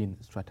overseeing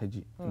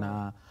strategy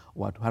na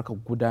wato harkar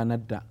gudanar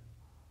da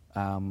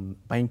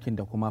bankin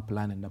da kuma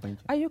planning na bankin.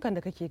 Ayyukan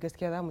da kake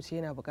gaskiya za mu ce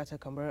yana buƙatar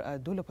kamar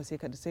dole fa sai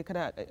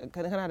kana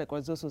da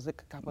ƙwazo sosai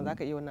kafin za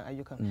ka iya wannan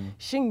ayyukan.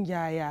 Shin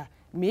yaya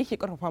me yake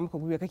ƙarfafa maka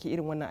gwiwa kake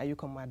irin wannan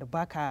ayyukan ma da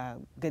baka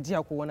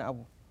gajiya ko wani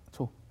abu?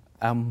 To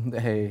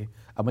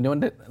abu ne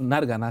wanda na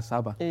riga na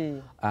saba.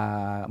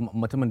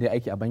 Mutumin da ya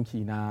aiki a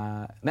banki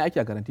na aiki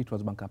a Guaranty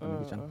Trust Bank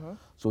kafin da can.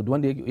 So duk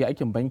wanda ya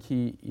aikin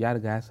banki ya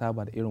riga ya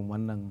saba da irin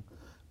wannan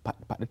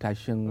faɗi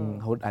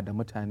tashin hulɗa da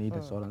mutane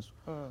da sauransu.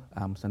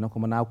 Sannan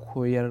kuma na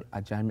koyar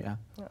a jami'a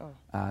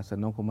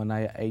sannan kuma na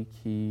yi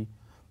aiki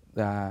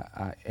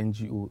a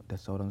NGO da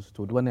sauransu.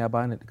 To wannan ya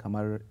bani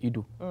kamar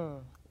ido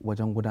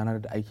wajen gudanar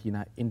da aiki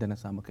na inda na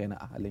samu kaina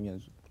a halin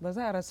yanzu. Ba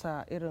za a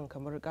rasa irin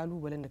kamar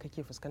kalubalen da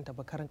kake fuskanta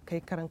ba kai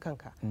karan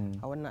kanka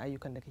a wannan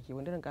ayyukan da kake,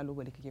 wanda irin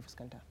kalubale kake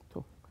fuskanta?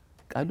 To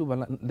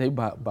kalubalen dai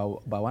ba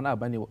wani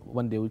abu ne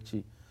wanda ya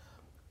wuce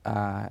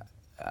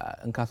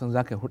in ka san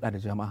za ka yi hulɗa da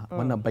jama'a.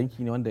 Wannan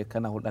banki ne wanda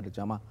kana hulɗa da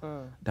jama'a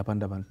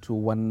daban-daban. To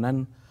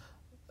wannan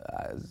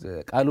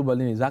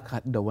kalubale ne za ka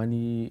haɗu da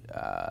wani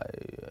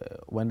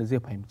zai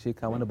fahimce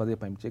ka, wani ba zai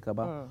fahimce ka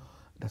ba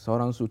da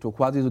sauransu. To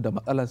kowa zai zo da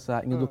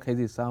matsalarsa, in ya zo kai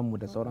zai samu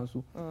da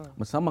sauransu.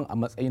 Musamman a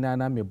matsayina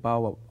na mai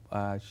bawa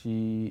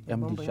shi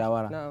MD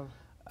shawara,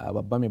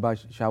 babba mai ba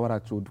shawara.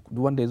 To duk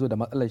wanda ya zo da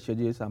matsalar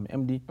shi ya samu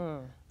MD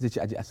zai ce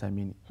aje a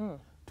same ni.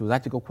 To za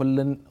ki ga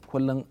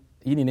kullum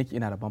yini nake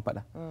ina rabon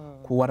faɗa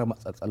kowa da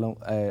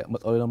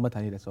matsalolin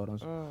mutane da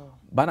sauransu.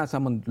 Ba na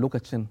samun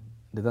lokacin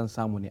da zan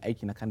samu ne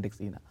aiki na kan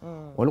desk ɗina.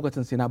 Wani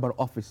lokacin sai na bar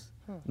office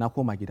na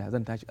koma gida,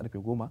 zan tashi karfe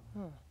 10,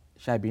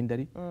 12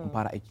 dare in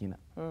fara aiki na.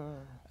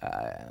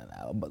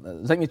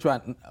 Zan iya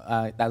cewa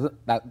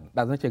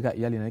da zan ke ga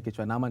iyali na nake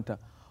cewa na manta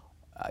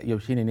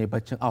yaushe ne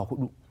baccin awa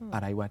 4 a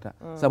rayuwata.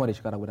 Sama da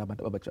shekara guda ban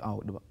taɓa baccin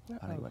awa 4 ba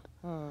a rayuwata.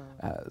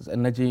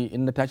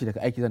 In na tashi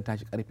daga aiki zan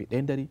tashi karfe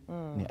 1 dare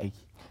ne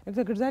aiki.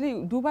 Dr.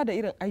 Garzali, duba da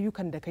irin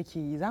ayyukan da kake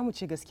yi, za mu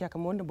ce gaskiya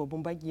kamar wanda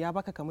babban banki ya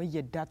baka kamar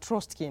yadda,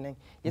 trust kenan,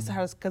 yasa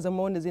har ka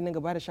zama wanda zai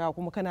dinga bada shawara,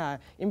 kuma kana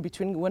in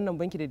between wannan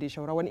banki da dai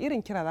shawara. Wani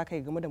irin kira za ka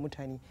yi game da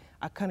mutane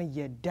akan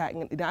yadda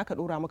idan aka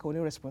ɗora maka wani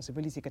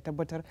responsibility ka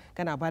tabbatar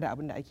kana bada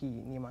abin da ake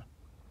nema?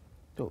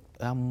 To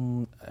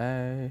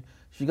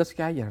shi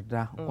gaskiya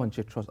yarda ko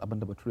ce trust, abin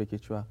da bature ke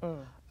cewa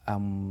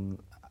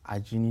a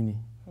jini ne.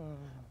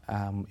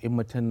 In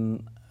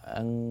mutum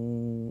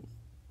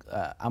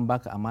an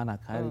baka amana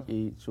ka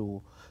rike,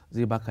 so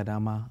zai baka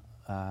dama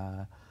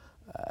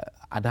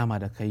a dama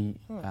da kai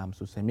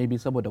sosai. Maybe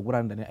saboda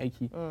wuraren da na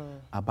aiki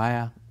a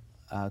baya,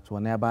 to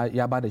ya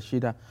ba da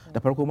shaida da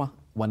farko ma.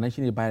 Wannan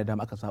shine baya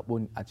dama aka sabo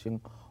ni a cikin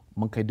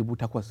mun kai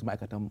 8,000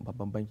 ma'aikatan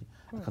babban banki,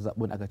 aka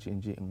zaɓo ni aka ce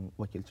in je in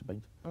wakilci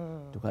banki.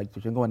 To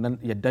kin ga wannan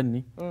yaddan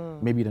ne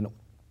maybe da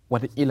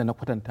watakila na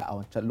kwatanta a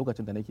wancan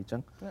lokacin da nake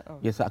can,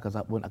 yasa aka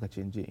zaɓo ni aka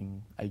ce in je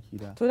in aiki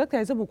da. To dakta,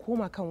 yanzu mu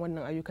koma kan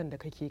wannan ayyukan da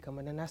kake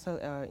kamar na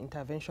national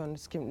intervention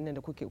scheme ɗin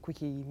da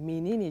kuke yi,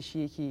 menene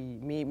shi yake,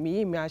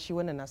 meye ma shi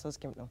wannan national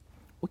scheme ɗin?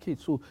 Okay,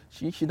 so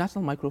shi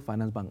National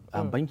Microfinance Bank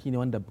banki ne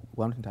wanda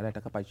gwamnatin tarayya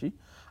ta kafa shi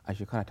a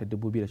shekara ta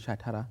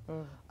 2019.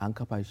 An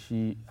kafa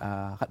shi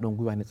a haɗin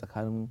gwiwa ne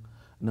tsakanin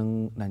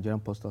Nigerian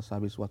Postal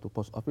Service wato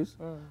Post Office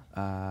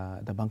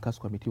da Bankers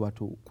Committee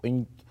wato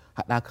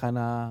haɗaka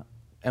na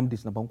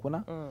MDs na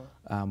bankuna,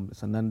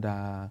 sannan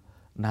da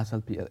Nasal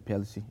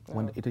PLC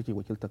wanda ita ke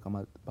wakilta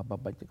kamar babban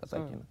bankin ƙasa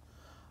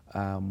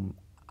kenan.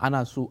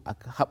 Ana so a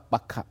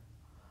haɓaka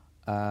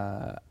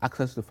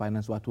access to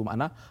finance, wato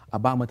ma'ana a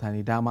ba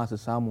mutane dama su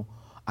samu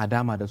a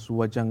dama da su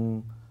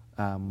wajen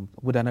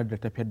gudanar da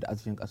tafiyar da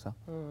arzikin ƙasa.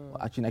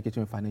 A cikin ake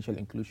cewa financial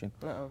inclusion.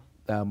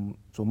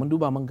 So mun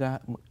duba mun ga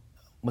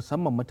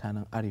musamman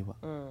mutanen arewa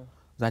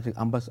za ki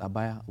an basu a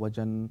baya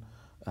wajen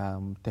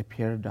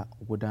tafiyar da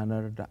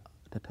gudanar da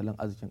tattalin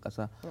arzikin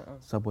ƙasa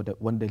saboda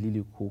wani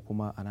dalili ko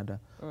kuma anada.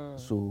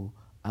 So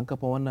an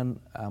kafa wannan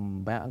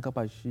bayan an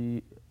kafa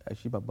shi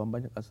babban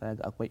bankin ƙasa ya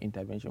ga akwai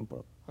intervention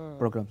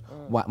programs,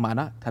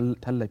 ma'ana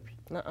tallafi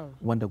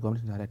wanda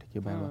gwamnatin tarayya take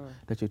bayarwa.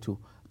 Ta ce to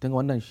tun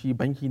wannan shi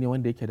banki ne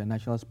wanda yake da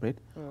national spread,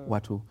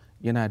 wato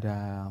yana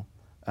da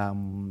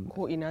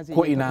ko ina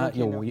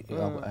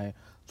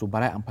so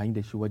bara amfani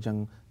da shi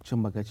wajen cin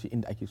magaci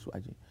inda ake so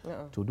aje.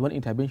 To duk wani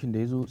intervention da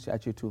ya zo sai a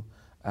ce to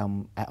a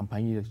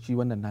amfani da shi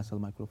wannan National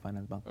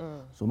Microfinance Bank.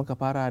 So muka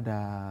fara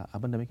da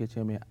abin da muke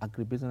ce mai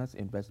agribusiness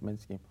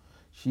investment scheme.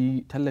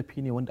 Shi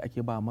tallafi ne wanda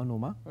ake ba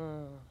manoma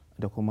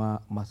da kuma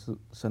masu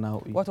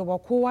sana'o'i. Wato ba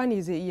kowa ne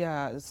zai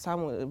iya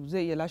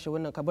lashe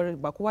wannan, kabar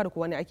ba kowa da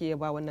kowa ne ake iya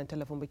ba wannan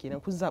tallafin ba kenan,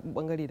 kun zaɓi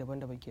bangare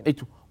daban-daban kenan.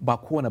 To ba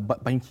kowane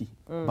banki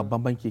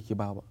babban banki yake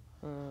ba.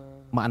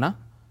 Ma'ana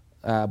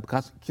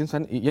kin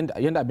san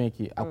yanda abin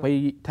yake,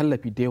 akwai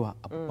tallafi da yawa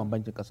a babban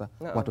bankin ƙasa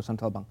wato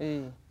Central Bank.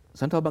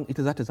 Central Bank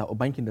ita za ta zaɓi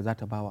bankin da za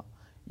ta bawa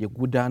ya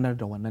gudanar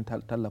da wannan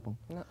tallafin.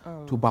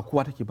 To ba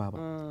kowa take ba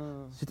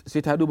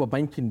sai ta duba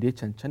bankin da ya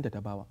cancanta ta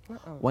bawa,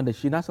 wanda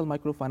shi National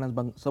Microfinance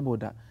Bank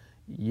saboda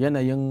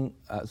yanayin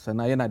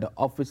sana yana da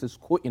offices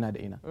ko ina da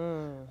ina.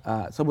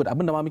 Saboda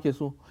abin da ma muke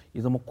so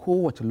ya zama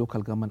kowace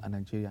local government a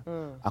Nigeria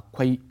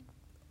akwai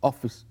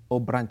office or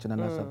branch na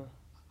National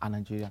a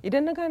Nigeria.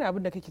 Idan na gane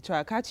abin da kake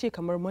cewa, ka ce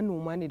kamar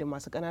manoma ne da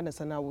masu ƙananan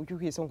sana'o'i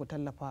kuke son ku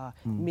tallafa,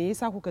 me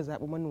yasa kuka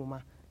zaɓi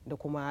manoma da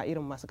kuma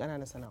irin masu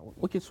ƙananan sana'o'i?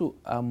 Okay, so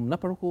na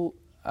farko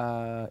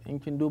in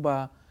kin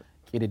duba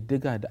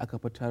ƙididdiga da aka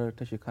fitar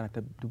ta shekara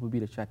ta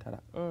 2019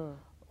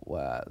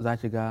 za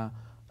ki ga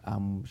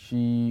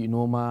shi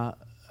noma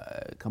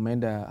kamar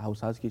yadda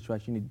Hausawa suke cewa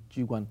shine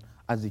jigon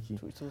arziki.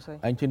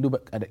 An kin duba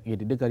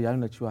ƙididdigar ya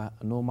nuna cewa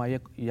noma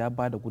ya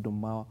ba da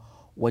gudunmawa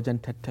wajen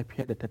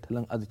tattafiyar da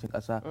tattalin arzikin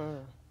ƙasa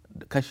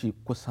kashi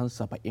kusan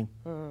 70.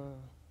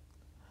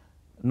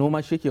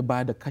 noma shi ke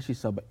ba da kashi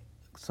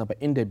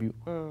 72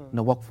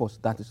 na workforce,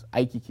 that is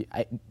aiki ke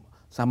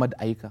samar da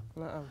ayyuka.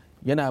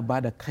 Yana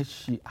ba da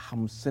kashi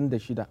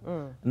 56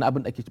 na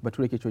abin da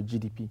bature ke cewa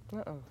GDP.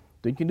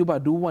 Don kin duba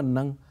duk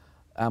wannan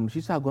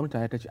shi sa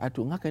gwamnati ta ce a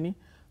to in haka ne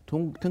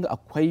tun ga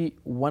akwai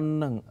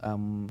wannan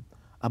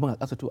abin a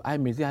ƙasa to ai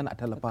me zai hana a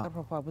tallafa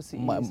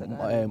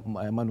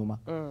manoma.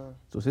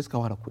 So sai suka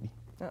ware kuɗi.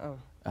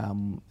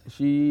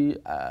 Shi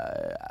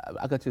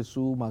aka ce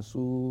su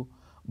masu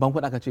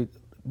bankuna aka ce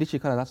duk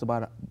shekara za su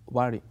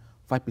ware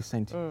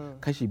 5%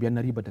 kashi 5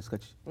 na riba da suka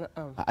ci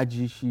a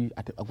ajiye shi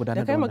a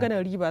gudanar da kai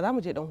maganar riba za mu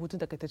je dan hutun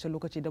takaitaccen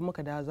lokaci idan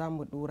muka da za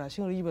mu dora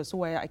shin riba su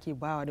waye ake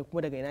bawa da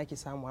kuma daga ina ake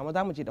samu amma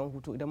za mu je dan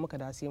hutu idan muka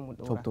da sai mu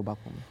dora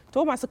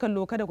to masu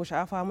kallo kada ku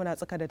sha'afa muna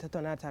tsaka da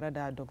tattauna tare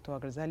da Dr.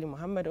 Garzali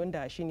Muhammad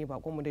wanda shine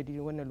bakon mu da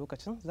wannan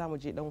lokacin za mu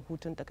je dan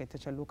hutun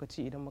takaitaccen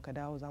lokaci idan muka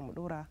dawo za mu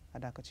dora a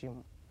dakace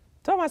mu.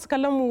 To masu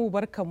kallon mu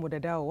barkanmu da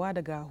dawowa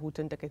daga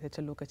hutun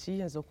takaitaccen lokaci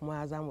yanzu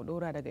kuma za mu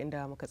dora daga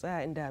inda muka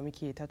tsaya inda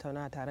muke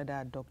tattauna tare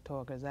da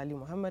Dr. Garzali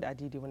Muhammad a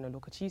didi wannan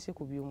lokaci sai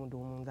ku biyo mu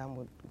domin za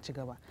mu ci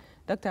gaba.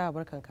 Dakta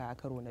barkanka a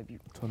karo na biyu.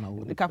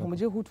 Kafin mu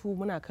je hutu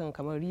muna kan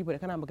kamar riba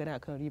kana magana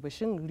akan riba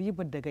shin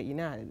ribar daga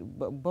ina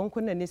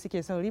bankunan ne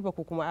suke son riba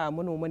ko kuma a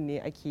manoman ne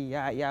ake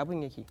ya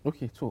abin yake?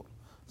 Okay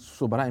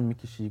so bara in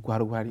miki shi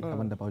gwari-gwari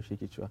kamar da Bahaushe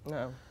yake cewa.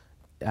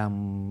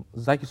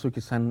 Zaki so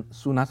ki san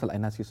su nasal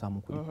aina suke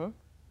samun kuɗi.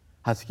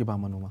 Har suke ba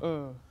manoma.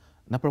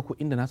 Na farko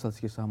inda nasa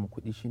suke samun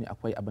kuɗi shine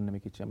akwai abin da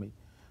muke ce mai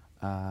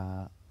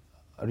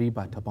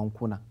riba ta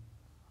bankunan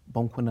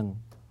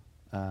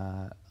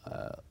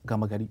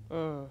gama gari.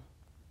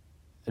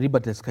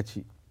 Ribar da suka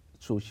ci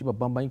so shi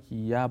babban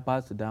banki ya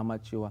ba su dama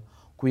cewa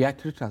ko ya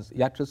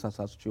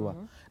tirsasa su cewa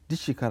duk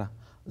shekara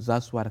za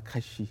su ware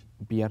kashi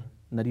 5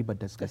 na ribar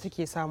da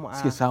suke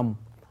samu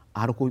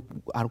a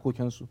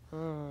harkokinsu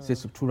sai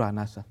su tura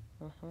nasa.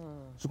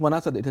 Su kuma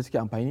nasa da ita suke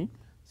amfani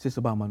sai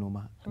su ba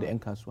manoma da 'yan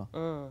kasuwa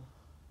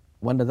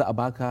wanda za a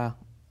baka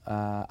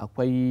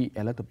akwai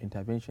elective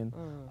intervention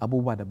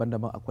abubuwa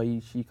daban-daban akwai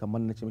shi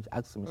kamar na ce miki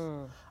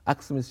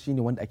aximis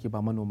shine wanda ake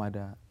ba manoma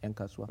da 'yan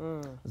kasuwa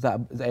za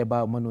a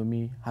ba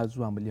manomi har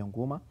zuwa miliyan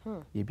 10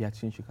 ya biya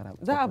cikin shekara.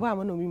 Za a ba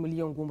manomi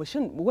miliyan 10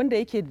 shin wanda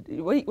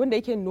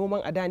yake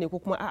noman a da ne ko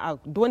kuma a'a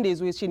wanda ya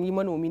zo ya ce ni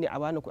manomi ne a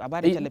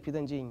bada tallafi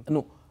zan je yi?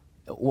 No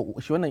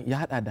shi wannan ya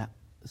hada da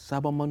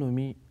sabon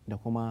manomi da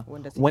kuma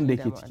wanda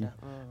yake ciki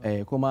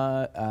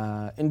kuma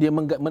inda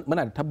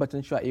muna da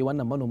tabbacin cewa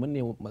wannan manomin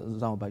ne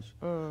za mu bashi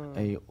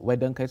wai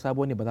dan kai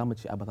sabo ne ba za mu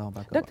ci ba za mu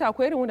baka. Dakta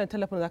akwai irin wannan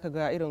tallafin zaka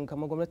ga irin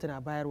kamar gwamnati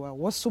na bayarwa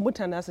wasu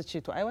mutane su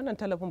ce to ai wannan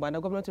tallafin ba na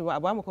gwamnati ba a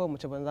ba mu kawai mu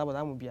ci banza ba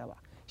za mu biya ba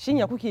shin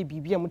ya kuke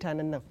bibiyan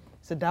mutanen nan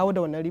su dawo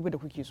da wannan riba da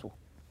kuke so?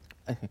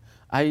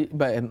 Ai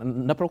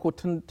na farko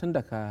tun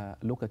daga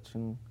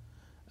lokacin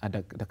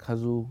da ka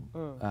zo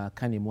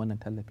ka nemi wannan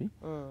tallafi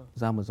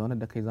za mu zauna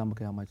da kai za mu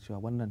gaya ma cewa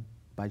wannan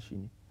bashi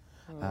ne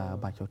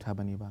ba kyauta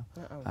ba ne ba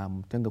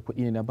tun ga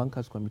kuɗi ne na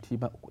bankers committee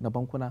na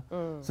bankuna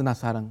suna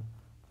sa ran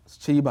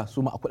ci ba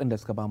su ma a kuɗin da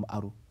suka ba mu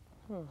aro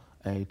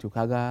to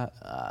kaga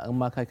in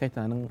ma kai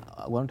tunanin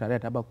wani tarayya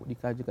ta ba kuɗi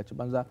ka ji ka ci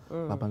banza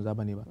ba banza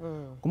ba ne ba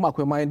kuma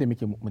akwai ma yadda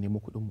muke mu nemi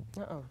kuɗin mu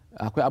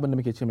akwai abin da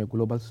muke ce mai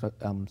global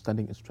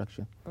standing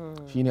instruction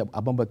shine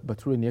abin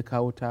bature ne ya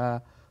kawo ta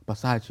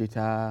fasaha ce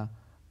ta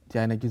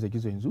yanar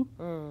gizo-gizo yanzu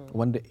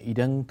wanda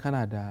idan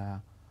kana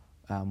da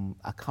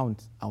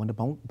account a wani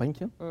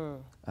bankin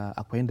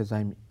akwai yadda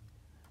za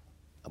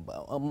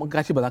mu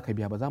gashi ba za ka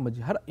biya ba za mu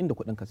je har inda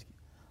kuɗin ka suke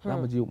za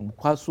mu je mu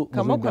kwaso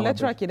kamar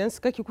collateral kenan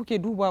su kake kuke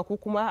duba ko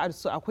kuma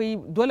akwai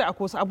dole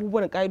akwai wasu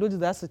abubuwan ka'idoji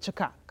za su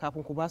cika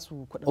kafin ku ba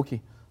su kuɗin?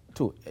 Okay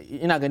to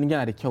ina ganin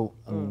yana da kyau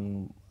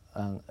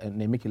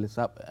ne miki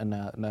lissafi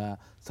na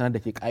sanar da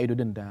ke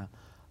ka'idodin da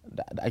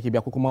ake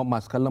biya ko kuma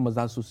masu kallon mu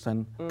za su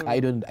san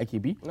ka'idodin da ake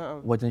bi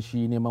wajen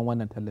shi neman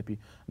wannan tallafi.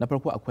 Na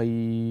farko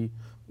akwai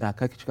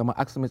kamar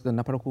aximis din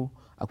na farko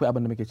akwai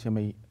abin da muke ce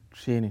mai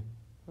training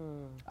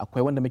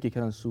akwai wanda muke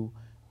kiran su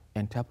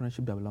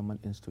entrepreneurship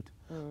development institute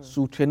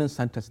su training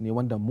centers ne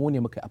wanda mu ne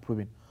muka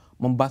approving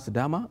mun ba su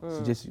dama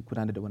su je su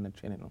gudanar da wannan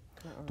training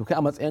to kai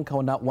a matsayin ka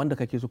wanda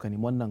kake so ka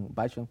nemi wannan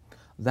bashin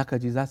zaka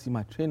je za su yi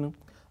ma training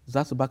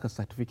za su baka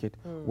certificate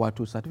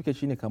wato certificate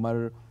shine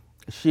kamar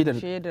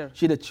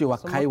shaidar cewa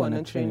kai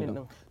wannan training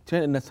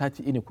din na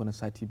sati ne ko na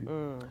sati biyu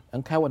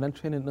an kai wannan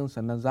training din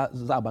sannan za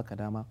a baka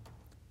dama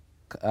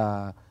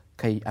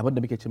kai abin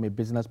da muke ce mai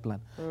business plan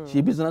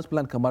shi business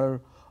plan kamar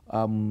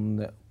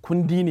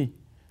kundi ne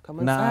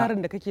kamar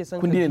tsarin da kake son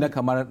kundi ne na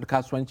kamar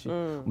kasuwanci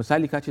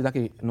misali ka ce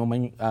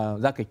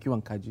zaka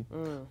kiwon kaji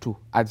to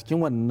a cikin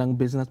wannan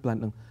business plan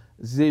din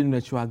zai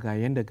nuna cewa ga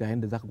yanda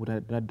zaka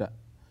gudanar da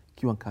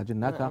kiwon kajin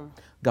naka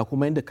ga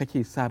kuma yanda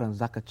kake sa ran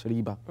zaka ci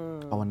riba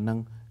a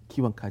wannan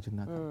kiwon kajin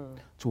naka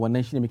to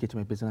wannan shine muke ce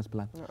mai business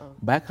plan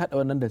baya ka hada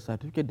wannan da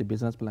certificate da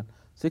business plan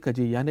sai ka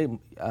je yanar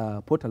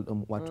portal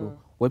din wato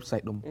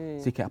website din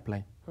sai ka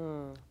apply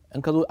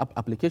in ka zo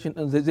application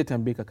din zai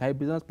tambaye ka kai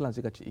business plan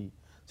sai ka ce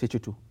sai ce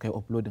to kai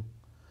uploading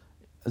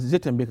zai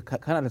tambaye ka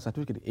kana da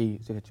certificate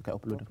sai ka ce kai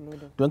uploading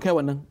don kai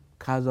wannan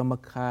ka zama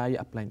ka yi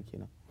apply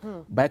kenan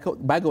baya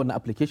ga wannan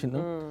application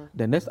din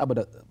da next abu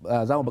da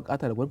za mu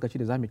bukata da gwanka shi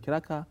da za mu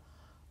kira ka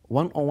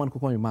one on one ko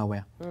kuma mai ma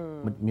waya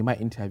mai ma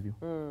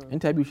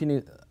interview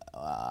shine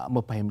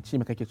mu fahimci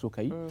me kake so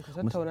ka yi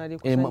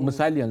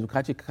misali yanzu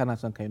ka ce kana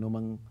son kai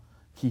noman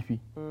kifi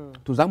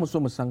to za mu so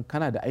mu san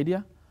kana da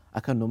idea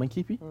akan noman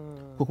kifi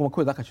ko kuma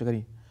kawai zaka shiga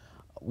ne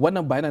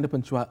wannan ba yana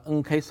nufin cewa in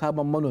kai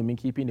sabon manomin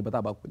kifi ne ba za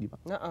a ba kuɗi ba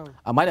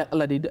amma da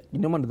Allah dai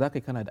noman da zaka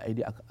yi kana da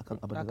idea akan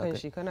abin da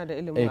zaka yi kana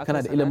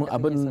da ilimin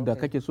abin da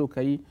kake so ka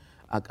yi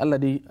akalla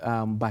dai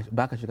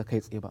ba ka shiga kai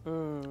tsaye ba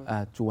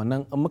to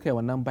wannan in muka yi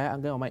wannan bayan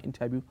an gama ma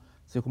interview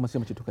sai kuma sai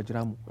mu ce to ka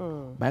jira mu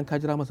bayan ka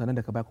jira mu sannan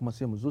da ka baya kuma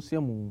sai mu zo sai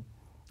mu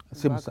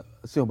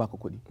baka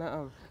kuɗi.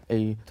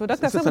 To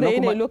dakta saboda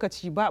yanayin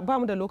lokaci ba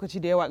mu da lokaci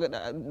da yawa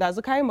da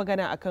zu kayi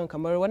magana akan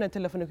kamar wannan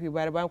tallafin da kuke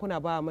bayar bayan kuna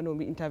ba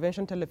manomi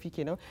intervention tallafi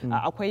kenan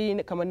akwai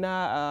kamar na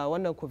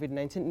wannan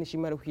covid-19 din shi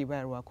mara kuke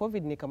bayarwa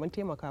covid ne kamar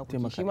taimaka ku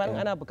shi ma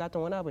ana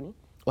bukatan wani abu ne?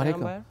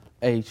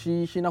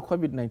 Shi na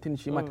covid-19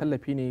 shi ma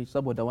tallafi ne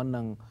saboda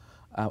wannan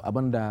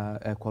abin da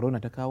corona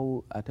ta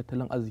kawo a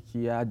tattalin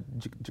arziki ya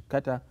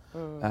jikkata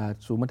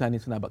su mutane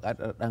suna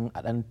bukatar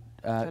dan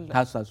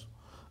tasa su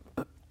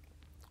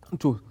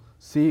to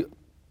sai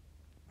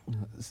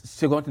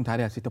gwamnatin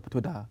tarayya sai ta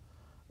fito da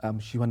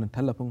shi wannan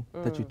tallafin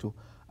ta ce to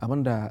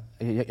abinda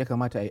ya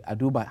kamata a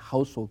duba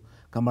household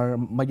kamar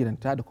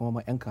magidanta da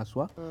kuma 'yan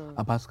kasuwa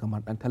a basu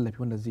kamar dan tallafi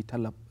wanda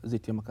zai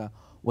taimaka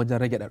wajen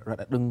rage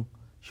raɗaɗin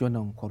shi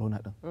wannan corona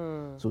din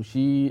so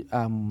shi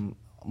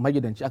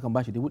magidanci akan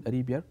bashi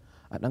 500,000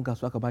 a dan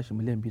kasuwa aka bashi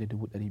miliyan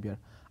 2,500,000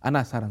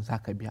 ana sa ran za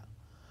ka biya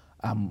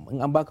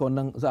in an baka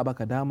wannan za a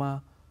baka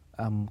dama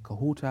ka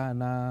huta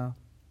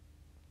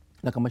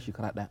na kamar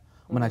shekara ɗaya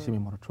muna ce mai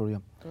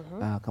moratorium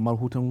kamar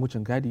hutun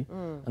wucin gadi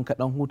in ka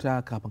dan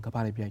huta kafin ka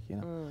fara biya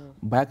kenan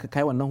baya ka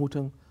kai wannan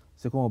hutun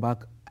sai kuma ba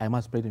a yi ma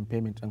spreading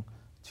payment din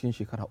cikin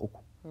shekara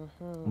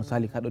 3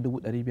 misali ka ɗau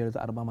 500,000 za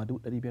a raba ma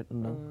 500,000 din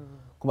nan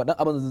kuma dan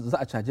abin za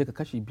a caje ka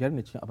kashi 5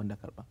 ne cikin abin da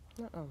karba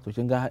to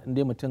kin ga in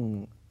dai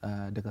mutum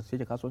daga sai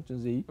kasuwancin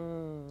zai yi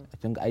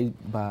kin ga ai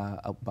ba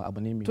abu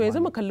ne mai to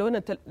yanzu mu kalli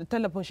wannan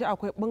tallafin shi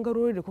akwai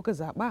bangarori da kuka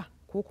zaba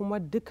ko kuma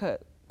duka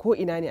ko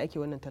ina ne ake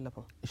wannan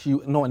tallafin shi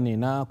nawa ne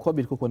na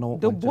covid ko na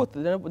wancan both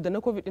da na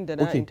covid din da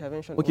na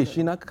intervention okay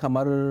shi na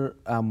kamar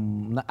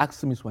na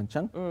Aximis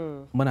wancan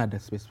muna da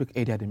specific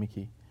area da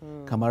muke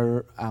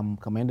kamar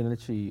yadda na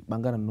ce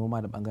bangaren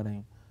noma da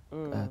bangaren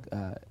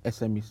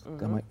SMEs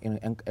kamar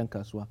yan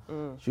kasuwa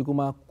shi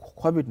kuma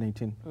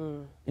covid-19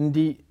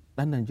 indi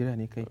dan Najeriya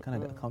ne kai kana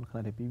da account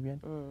kana da BVN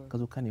ka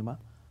zo ka nema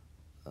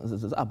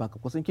za a baka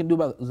kusan kin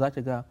duba za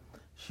ki ga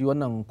shi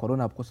wannan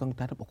corona kusan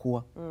ta taba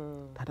kowa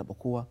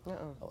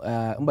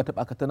in ba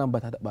taba ka ta nan ba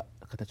ta taba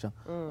ka ta can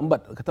in ba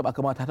ka taba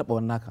ka ma ta taba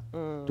wannan ka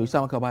to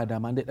yasa maka ba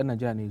dama dai dan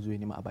Najeriya ne yazo ya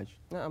nema a bashi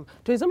na'am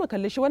to yanzu mu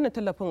kalli shi wannan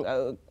tallafin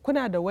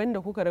kuna da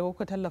wanda kuka riga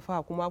kuka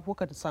tallafa kuma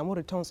kuka samu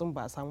returns din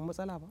ba a samu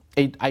matsala ba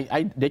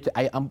ai da yake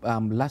ai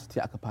last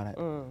year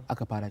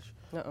aka fara shi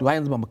to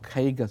yanzu ba mu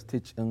kai ga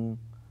stage din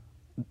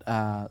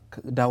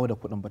dawo da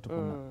kuɗin ba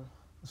tukunna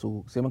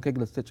so sai mun kai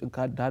ga stage din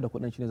ka dawo da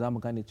kuɗin shine zamu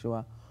gane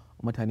cewa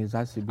mutane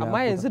za su biya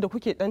amma yanzu da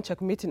kuke dan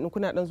check meeting din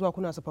kuna dan zuwa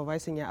kuna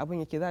supervising ya abin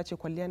yake za a ce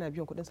kwalliya na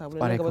biyan kuɗin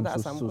sabulu ne gaba za a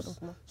samu kuɗin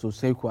kuma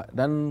sosai kuwa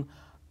dan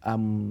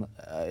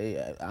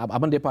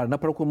abin da ya faru na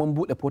farko mun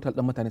bude portal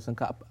din mutane sun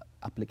ka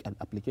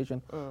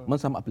application mun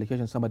samu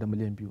application sama da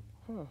miliyan 2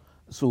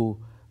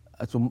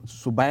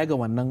 so baya ga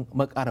wannan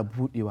mun ƙara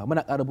budewa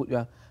muna ƙara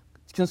budewa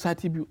cikin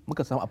sati 2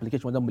 muka samu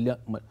application wajen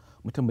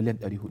mutum miliyan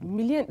 400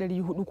 miliyan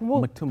 400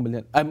 kuma mutum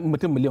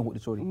miliyan 4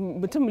 sorry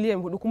mutum miliyan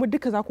 4 kuma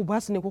duka za ku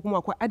ba su ne ko kuma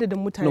akwai adadin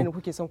mutane da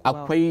kuke son ku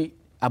ba akwai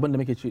abin da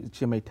muke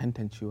ce mai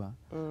tantancewa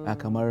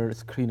kamar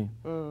screening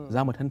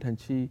za mu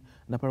tantance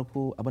na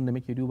farko abin da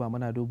muke duba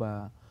muna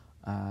duba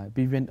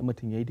BVN din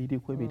mutum yayi daidai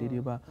ko bai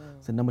daidai ba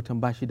sannan mutum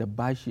ba shi da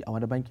bashi a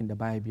wani bankin da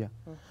baya biya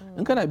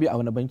in kana biya a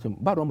wani bankin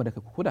ba ruwan da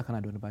ko da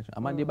kana da wani bashin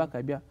amma dai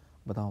baka biya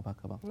ba za mu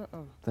baka ba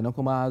sannan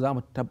kuma za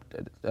mu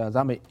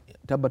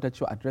tabbatar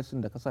cewa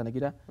adresin da kasa na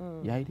gida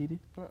ya yi daidai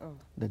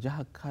da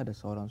jihar ka da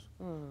sauransu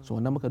so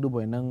wannan muka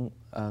duba wannan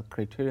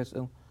criteria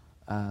din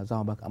za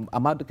mu baka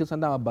amma duk san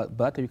dama ba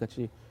za ta yi ka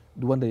ce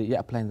duk wanda ya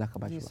apply za ka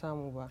ba shi ba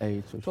samu ba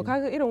to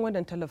kaga irin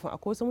wannan tallafin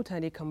akwai wasu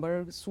mutane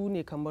kamar su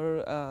ne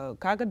kamar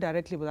kaga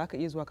directly ba za ka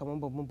iya zuwa kamar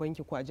babban banki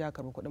ko a jiha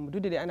karɓar kuɗin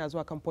duk da dai ana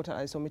zuwa kan portal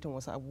a submitin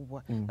wasu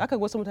abubuwa zaka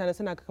ga wasu mutane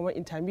suna kamar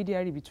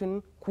intermediary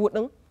between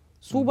kuɗin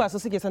su ba su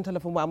suke son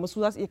tallafin ba amma su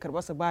za su iya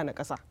karɓar su ba na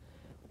ƙasa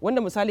wanda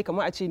misali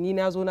kamar a ce ni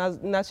na zo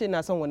na ce na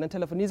son wannan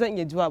tallafin ni zan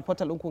iya zuwa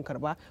portal ɗin kun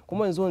karba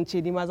kuma in zo in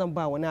ce ni ma zan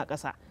ba wani a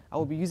ƙasa I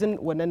will be using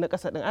wannan na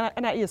ƙasa din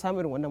ana iya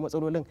samun irin wannan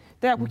matsalolin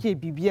ta ya kuke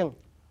bibiyan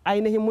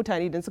ainihin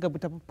mutane idan suka bi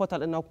ta portal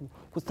din naku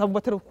ku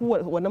tabbatar ku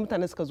wannan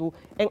mutane suka zo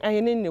yan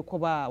ainihin ne ko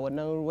ba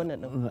wannan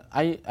din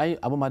ai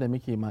abu ma da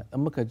muke ma in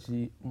muka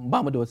ji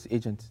ba mu da wasu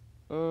agent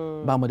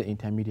ba mu da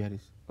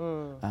intermediaries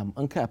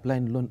in kai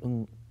applying loan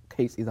din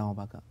kai tsaye za mu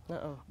baka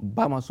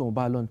ba ma so mu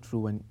ba loan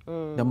through wani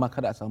dan ma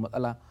kada a samu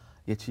matsala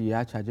ya ce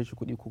ya caje shi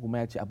kuɗi ko kuma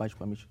ya ce a bashi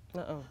permission.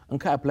 In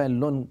ka apply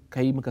loan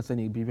kai muka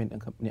sani BVN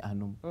ɗin ne a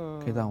hannun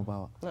kai za mu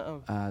bawa.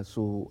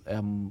 So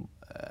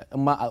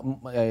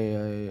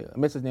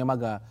message ne ma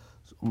ga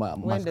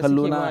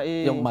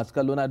masu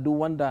kallona duk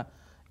wanda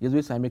ya zo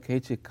ya same ka ya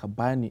ce ka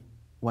bani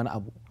wani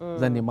abu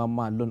zan nema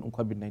ma loan in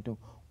COVID-19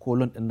 ko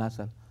loan ɗin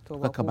nasal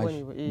ka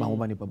bashi ba mu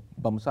bane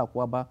ba mu sa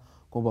kowa ba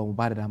ko ba mu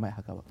ba da dama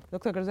haka ba.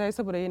 Dr. Garzali,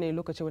 saboda yanayin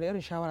lokaci wani irin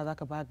shawara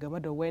zaka ba game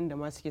da wayanda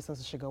ma suke son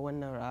su shiga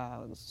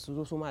wannan su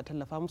zo su ma a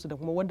tallafa musu da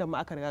kuma wanda ma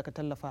aka riga ka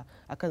tallafa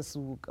akan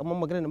su, kamar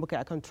magana da muka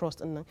yi akan trust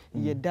din nan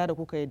yadda da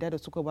kuka yadda da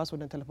suka ba su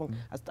wannan tallafin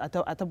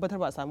a tabbatar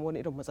ba a samu wani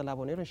irin matsala ba,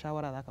 wani irin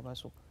shawara zaka ba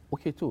su?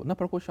 Okay, to na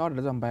farko shawara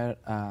da zan bayar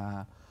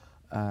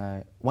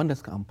wanda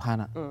suka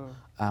amfana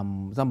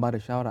zan ba da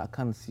shawara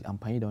akan su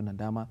amfani da wannan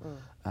dama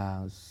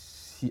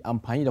su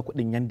amfani da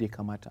kuɗin yadda ya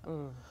kamata.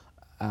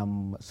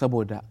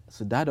 Saboda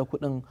su da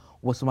kuɗin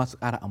wasu masu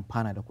ƙara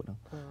amfana da kuɗin.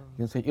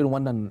 Yin san irin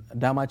wannan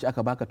dama ce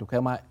aka baka to kai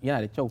ma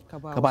yana da kyau ka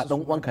ba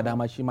ɗan uwanka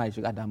dama shi ma ya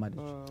shiga dama da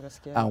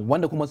shi.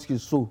 Wanda kuma suke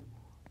so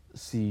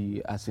su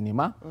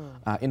nema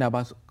ina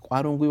ba su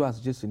ƙwarin gwiwa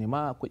su je su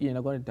nema kuɗi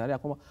na gwamnati tarayya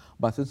kuma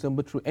ba sun san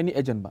bi through any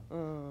agent ba.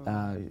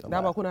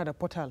 Dama kuna da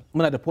portal?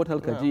 Muna da portal,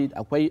 ka je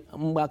akwai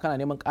in ba kana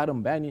neman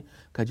ƙarin bayani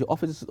ka je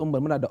offices din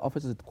muna da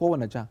offices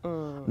kowane jiha.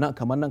 Nan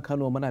kamar nan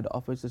Kano muna da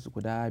offices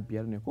guda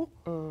 5 ne ko?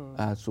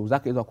 So za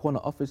ka yi zuwa kowane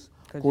office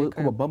ko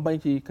babban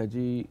banki ka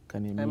je ka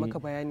nemi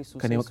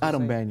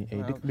ƙarin bayani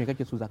duk me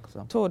kake so za ka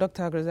samu. To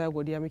Dr. Garzali,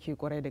 godiya muke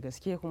kwarai da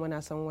gaske, kuma na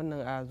san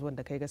wannan zuwan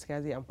da kai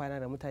gaskiya zai amfana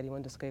da mutane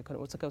wanda suka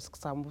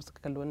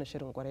kalli wannan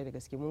shirin kwarai da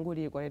gaske. Mun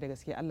gode kwarai da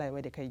gaske, Allah ya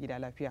mai da kai gida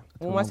lafiya.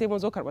 Mu ma sai mun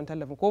zo karban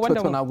tallafin ko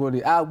wanda na gode.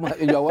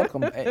 You are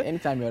welcome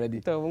anytime you're ready.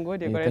 To mun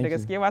gode kwarai da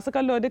gaske. Masu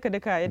kallo duka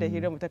yadda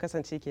hirar mu ta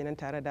kasance kenan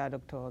tare da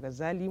Dr.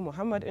 Garzali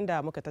Muhammad,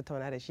 inda muka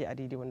tattauna da shi a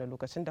daidai wannan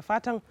lokacin. Da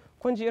fatan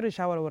kun ji irin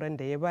shawarwarin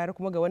da ya bayar,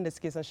 kuma ga wanda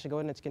suke son shiga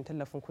wannan cikin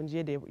tallafin kun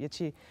ji da ya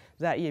ce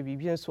za a iya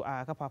bibiyan su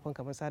a kafafen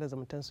kamar sada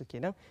zumuntan su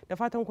kenan. Da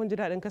fatan kun ji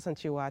daɗin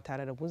kasancewa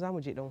tare da mu. Za mu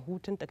je dan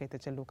hutun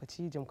takaitaccen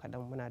lokaci, jim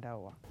kaɗan muna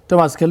dawowa. To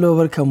masu kallo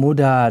barkanmu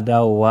da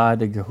dawowa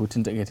daga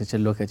hutun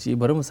takaitaccen lokaci.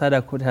 Bari mu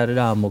sada ku tare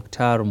da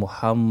Muktar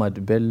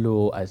Muhammad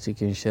Bello a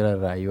cikin shirin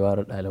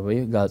rayuwar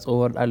ɗalibai. Ga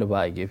tsohuwar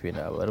ɗaliba a gefe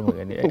na, bari mu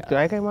gani. To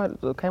ai kai ma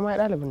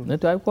ɗalibin ne.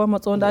 To ai kowa ma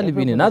tsohon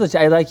ɗalibi ne. Na zaci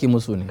ai zaki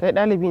musu ne. Kai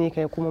ɗalibi ne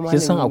kai kuma malami. Kin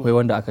san akwai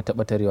wanda aka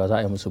taɓa tarewa za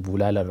a yi musu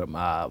bulalar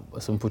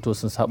sun fito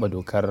sun saba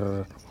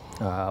dokar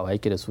wa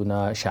yake da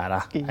suna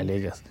shara a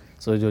Lagos.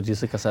 Sojoji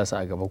suka sa su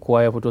a gaba,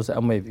 kowa ya fito sai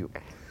an mai biyu.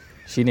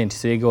 Shine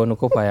sai ga wani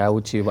kofa ya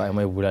wuce ba a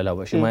mai bulala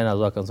ba, shi ma yana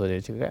zuwa kan soja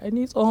ya ce ai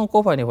ni tsohon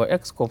kofa ne fa,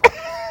 ex kofa.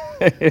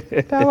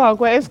 Ta ba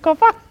ko ex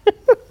kofa.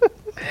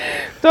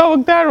 To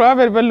Muktar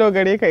Muhammad Bello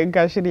gare ka in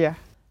ka shirya.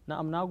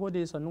 Na'am, na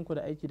gode, sannunku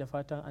da aiki, da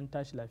fatan an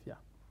tashi lafiya.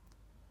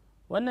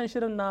 Wannan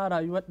shirin na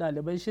rayuwar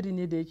ɗalibai shiri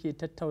ne da yake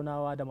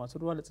tattaunawa da masu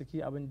ruwa da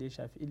tsaki abin da ya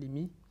shafi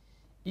ilimi,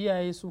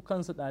 iyaye su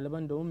kansu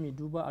ɗaliban, domin mai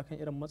duba akan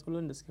irin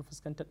matsalolin da suke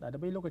fuskantar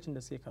ɗalibai lokacin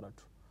da suke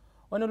karatu.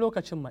 Wani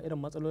lokacin ma irin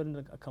matsalolin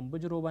da kan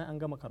bijiro bayan an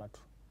gama karatu.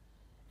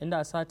 Inda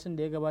a satin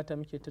da ya gabata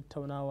muke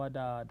tattaunawa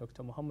da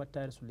Dr. Muhammad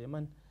Tahir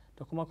Suleiman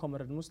da kuma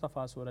Comrade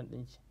Mustapha Soran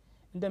Dinki,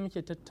 inda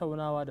muke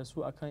tattaunawa da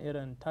su akan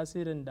irin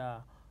tasirin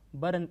da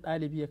barin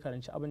ɗalibi ya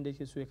karanci abin da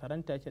yake so ya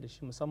karanta yake da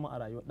shi, musamman a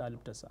rayuwar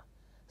ɗalibtarsa.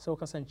 Sau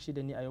kasance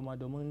da ni a yau ma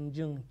domin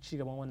jin ci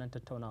gaban wannan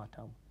tattaunawa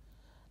tamu.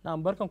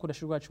 Na'am, barkanku da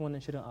shigowa cikin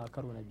wannan shirin a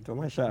karo na biyu. To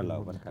masha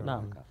Allah, barka.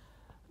 Na'am.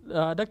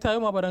 Dakta,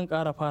 yau ma baran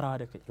ƙara farawa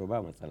da kai. To ba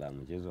matsala,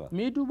 mu je zuwa.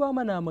 Me duba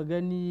mana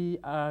magani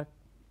a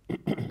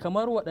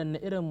kamar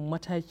waɗanne irin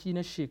mataki na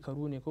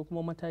shekaru ne ko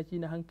kuma mataki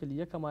na hankali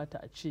ya kamata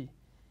a ce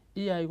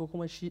iyaye ko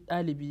kuma shi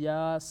ɗalibi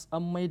ya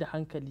an mai da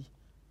hankali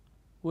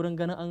wurin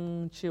ganin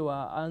an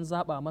cewa an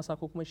zaɓa masa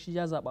ko kuma shi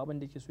ya zaɓa abin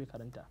da yake so ya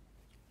karanta.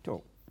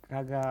 To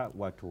kaga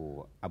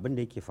wato abin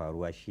da yake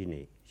faruwa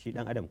shine shi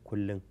ɗan adam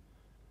kullum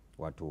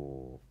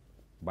wato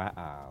ba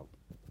a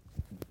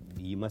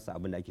yi masa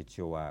abin da ake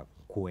cewa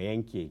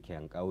koyan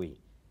keken ƙauye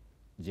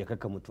je ka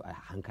mutu a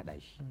hankada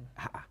shi.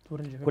 A'a,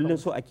 kullum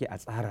so ake a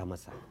tsara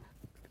masa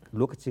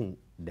lokacin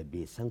da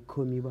bai san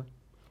komi ba,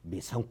 bai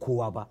san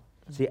kowa ba,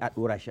 sai a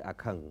dora shi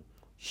akan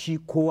shi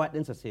kowa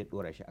dinsa, sai ya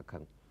dora shi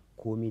akan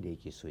komi da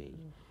yake so yayi.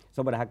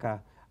 Saboda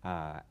haka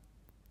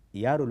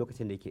yaro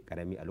lokacin da yake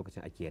karami, a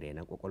lokacin ake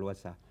renon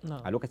kwakwalwarsa,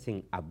 a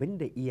lokacin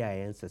abinda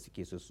iyayensa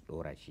suke so su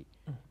dora shi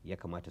ya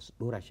kamata su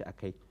dora shi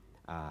akai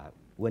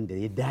wanda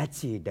ya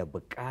dace da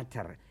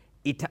bukatar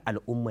ita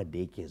al'ummar da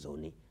yake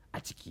zaune a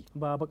ciki.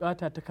 Ba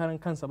bukata ta karan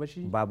kansa ba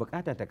shi? Ba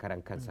bukata ta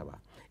karan kansa ba.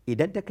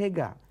 Idan ta kai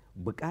ga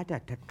bukata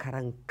ta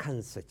karan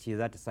kansa ce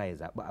za ta sa ya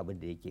zaɓi abin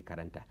da yake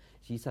karanta,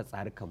 shi yasa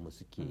tsarukanmu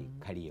suke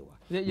karyewa.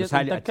 Zai iya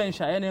tsintar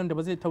kanshi a yanayin da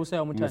ba zai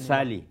tausaya mutane.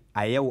 Misali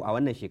a yau a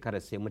wannan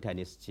shekarar sai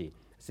mutane su ce,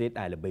 sai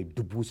ɗalibai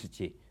 1000 su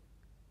ce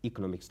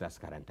economics za su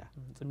karanta.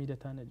 Tsimi da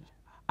tanaji.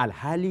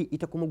 Alhali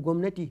ita kuma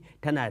gwamnati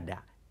tana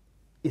da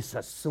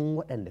isassun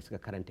waɗanda suka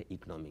karanta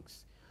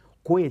economics.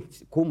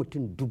 Ko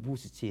mutum 1000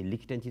 su ce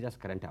likitanci za su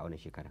karanta a wannan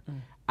shekara.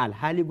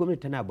 Alhali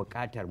gwamnati tana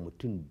buƙatar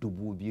mutum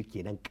 2000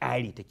 kenan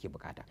ƙari take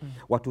buƙata.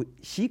 Wato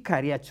shi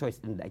career choice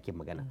ɗin da ake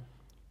magana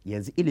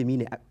yanzu ilimi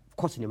ne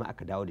course ne ma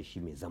aka dawo da shi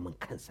mai zaman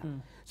kansa.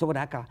 Saboda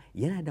haka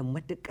yana da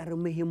matukar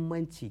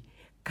muhimmanci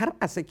kar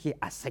a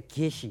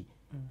sake shi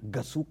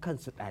ga su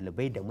kansu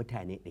ɗalibai da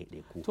mutane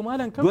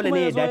ɗaiɗaiku. Dole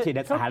ne ya dace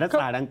da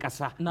tsare-tsaren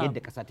ƙasa yadda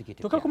ƙasa take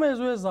tafiya. To kar kuma ya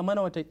zo ya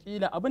zamana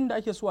watakila abin da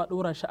ake so a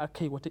ɗora shi a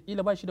kai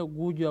watakila ba shi da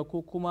gogewa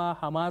ko kuma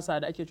hamasa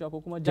da ake cewa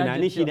ko kuma jajircewa.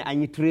 Tunanin shi ne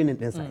an yi training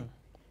ɗinsa.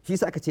 Shi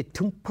sa aka ce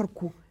tun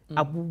farko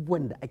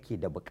abubuwan da ake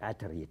da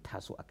buƙatar ya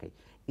taso a kai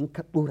in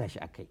ka ɗora shi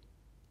a kai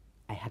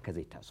ai haka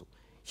zai taso.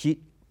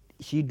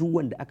 Shi duk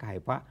wanda aka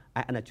haifa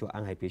ai ana cewa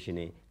an haife shi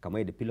ne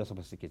kamar yadda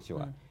philosophers suke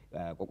cewa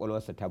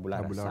kwakwalwarsa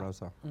tabula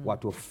rasa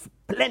wato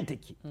plain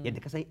take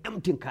yadda ka san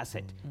empty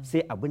cassette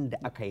sai abin da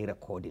aka yi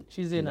recording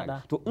shi zai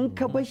nada. To in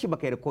ka bar shi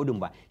baka yi recording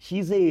ba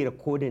shi zai yi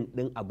recording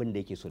din abin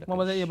da yake so da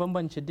kuma ba zai iya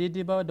bambance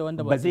daidai ba da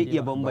wanda ba zai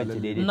iya bambance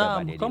daidai da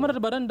ba daidai. Kamar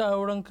baran da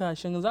wurin ka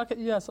shin zaka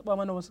iya saba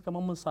mana wasu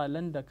kamar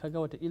misalan da kaga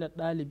wataƙila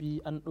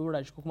ɗalibi an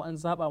ɗora shi ko kuma an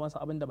zaba masa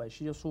abin da ba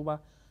shi ya so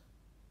ba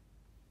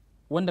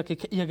wanda kai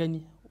ka iya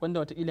gani wanda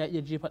watakila ya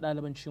iya jefa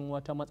ɗaliban cikin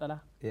wata matsala?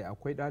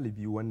 Akwai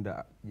ɗalibi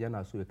wanda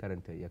yana so ya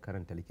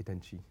karanta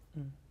likitanci.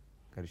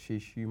 Karshe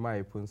shi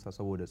mahaifinsa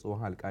saboda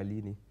tsohon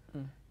alkali ne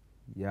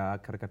ya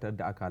karkatar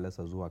da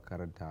akalarsa zuwa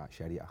karanta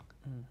shari'a.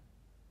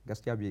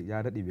 Gaskiya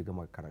ya daɗe bai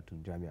gama karatun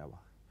jami'a ba.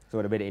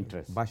 Saboda bai da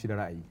interest. Ba shi da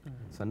ra'ayi.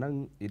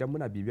 Sannan idan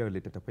muna bibiyar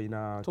littattafai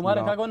na to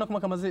malam kaga wannan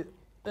kuma kamar zai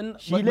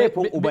shi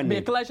laifin uban ne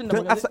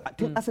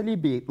tun asali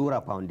bai dora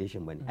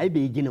foundation bane ai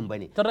bai yi ginin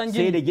bane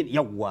sai da gin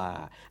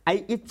yawa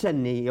ai iccen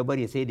ne ya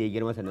bari sai da ya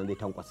girma sannan zai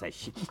tankwasa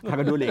shi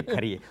kaga dole ya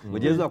karye mu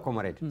je zuwa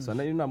comrade.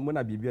 Sannan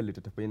muna bibiyar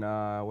littattafai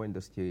na wanda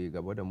suke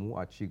gaba da mu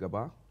a ci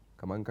gaba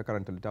kamar ka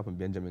karanta littafin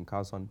Benjamin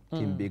Carson,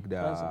 Tim Big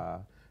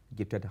da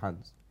Gifted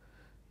Hands.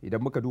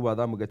 Idan muka duba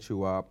za mu ga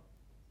cewa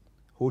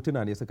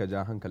hotuna ne suka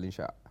ja hankalin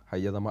shi har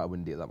ya zama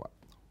abin da ya zama.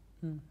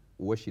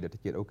 Uwar shi da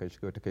take daukar shi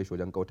ta kai shi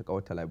wajen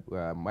kawata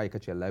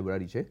ma'aikaciyar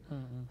library ce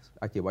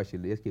ake ba shi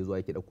yake zuwa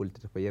yake dauko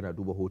littattafai yana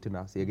duba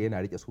hotuna sai ga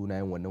yana rike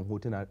sunayen wannan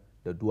hotuna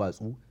da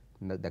duwatsu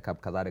da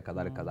kaza da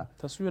kaza da kaza.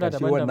 Shi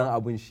wannan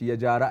abun shi ya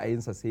ja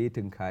ra'ayinsa sai ya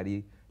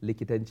tunkari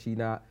likitanci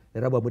na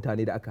raba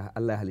mutane da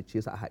Allah ya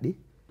halicce su a haɗe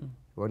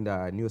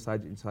wanda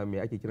neurosurgeon me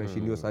ake kiran shi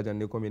neurosurgeon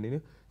ne ko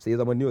menene sai ya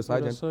zama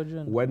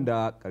neurosurgeon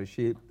wanda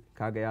karshe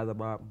kaga ya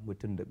zama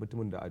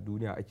mutumin da a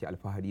duniya ake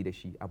alfahari da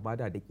shi amma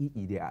da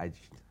daƙiƙi dai a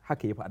aji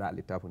haka ya faɗa a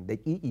littafin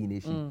daƙiƙi ne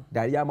shi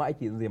dariya ma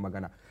ake zai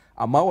magana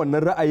amma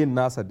wannan ra'ayin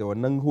nasa da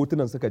wannan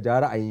hotunan suka ja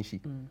ra'ayin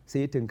shi sai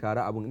ya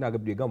tunkara abin ina ga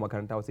bai gama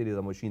makaranta ba sai da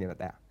zama shine na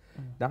ɗaya.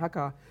 Don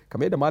haka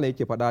kamar yadda malam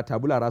yake faɗa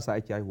tabula rasa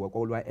ake haihuwa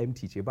kwakwalwa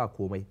empty ce ba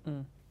komai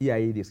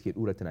iyaye da suke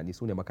ɗura tunani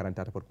su ne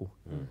makaranta ta farko.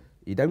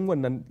 Idan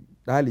wannan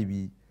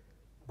ɗalibi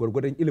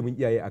gwargwadon ilimin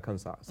iyaye a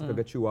kansa suka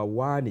ga cewa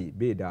wane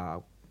bai da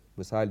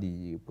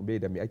misali bai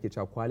da mai ake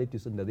cewa quality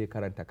sun da zai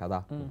karanta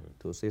kaza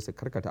to sai su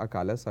karkata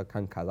akalarsa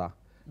kan kaza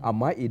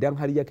amma idan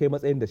har ya kai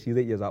matsayin da shi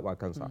zai iya zaba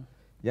kansa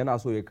yana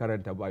so ya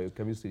karanta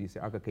biochemistry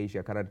sai aka kai shi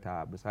ya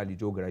karanta misali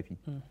geography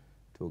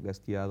to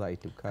gaskiya za a yi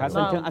tukar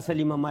kasantin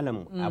asali ma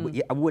malam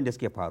abubuwan da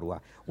suke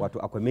faruwa wato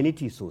a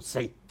community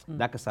sosai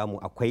zaka samu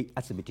akwai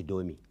asibiti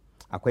domi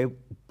akwai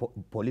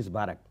police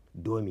barrack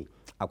domi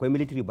akwai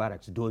military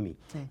barracks domi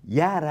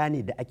yara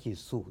ne da ake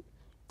so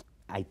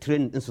a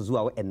train ɗinsu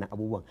zuwa waɗannan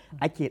abubuwan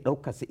ake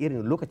ɗaukar su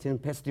irin lokacin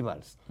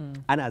festivals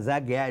ana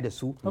zagaya da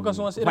su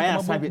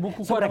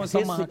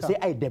sai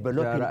a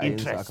developing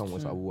interest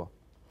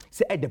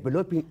sai a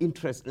developing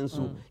interest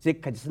ɗinsu sai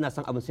kaji suna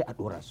son abin sai a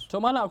ɗora su.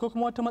 To malam akwai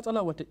kuma wata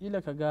matsala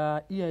watakila ka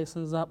ga iyaye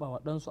sun zaɓa wa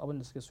ɗansu abin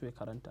da suke so ya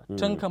karanta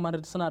tun kamar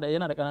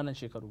yana da ƙananan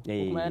shekaru ko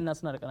kuma yana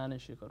suna da ƙananan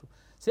shekaru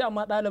sai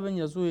amma ɗalibin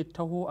ya zo ya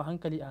taho a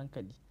hankali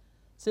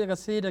sai ga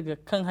sai daga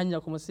kan hanya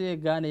kuma sai ya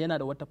gane yana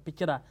da wata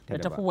fikira da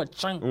tafi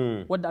waccan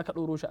wadda aka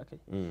ɗoro shi akai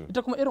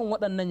ita kuma irin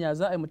waɗannan ya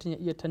za a yi mutum ya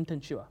iya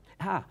tantancewa.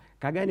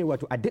 Ka gane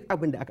wato a duk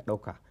abin da aka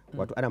ɗauka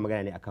wato ana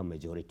magana ne akan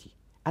majority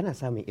ana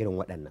samun irin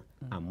waɗannan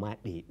amma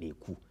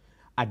ɗaiɗaiku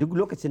a duk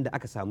lokacin da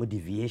aka samu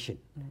deviation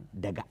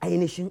daga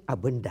ainihin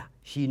abin da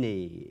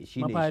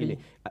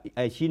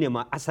shine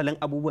ma asalin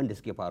abubuwan da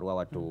suke faruwa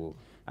wato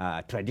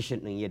tradition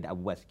ɗin yadda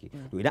abubuwa suke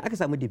to idan aka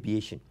samu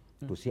deviation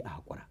to sai a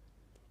haƙura.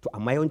 To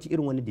amma yawanci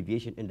irin wani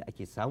deviation din da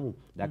ake samu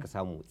da aka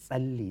samu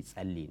tsalle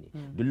ne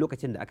duk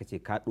lokacin da aka ce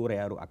ka dora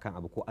yaro akan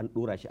abu ko an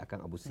dora shi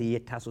akan abu sai ya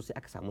taso sai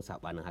aka samu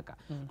sabanin haka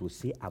to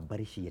sai a bar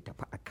shi ya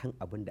tafi akan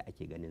abin da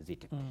ake ganin zai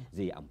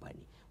yi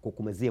amfani ko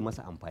kuma zai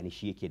masa amfani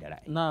shi yake da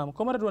ra'ayi. Na'am,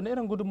 kuma da wani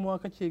irin gudunmawa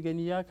kake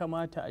gani ya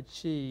kamata a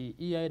ce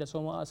iyaye da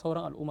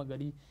sauran al'umma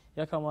gari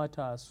ya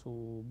kamata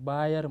su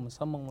bayar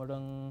musamman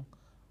wurin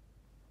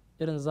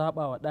irin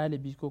zaɓa wa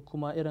ɗalibi ko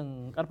kuma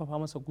irin ƙarfafa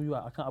masa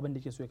gwiwa akan abin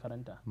da ke so ya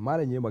karanta.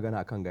 Malam ya magana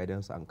akan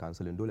guidance and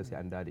counseling dole sai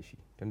an da shi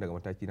tun daga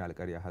mataki na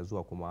alƙarya har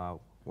zuwa kuma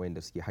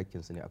wayanda suke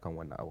hakkin su ne akan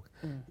wannan abu.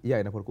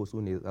 Iyaye na farko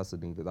su ne za su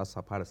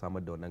fara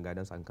samar da wannan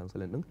guidance and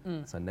counseling din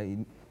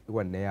sannan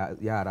wannan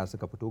yara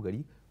suka fito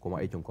gari kuma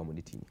aikin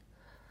community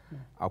ne.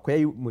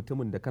 akwai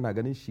mutumin da kana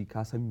ganin shi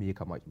ka san me ya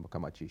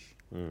kamace shi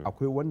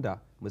akwai wanda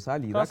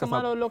misali za ka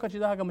samu lokaci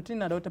za ka ga mutum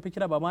na da wata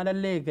fikira ba ma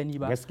lalle ya gani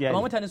ba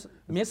amma mutane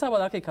me yasa ba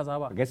za ka yi kaza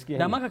ba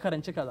da ma ka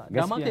karanci kaza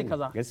da ma kai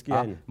kaza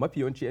mafi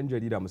yawanci yan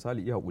jarida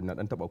misali iya hakuri na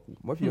dan taba ku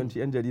mafi yawanci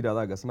yan jarida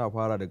za ga suna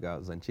fara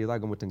daga zance za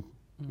ga mutum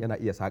yana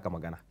iya saka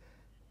magana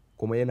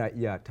kuma yana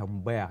iya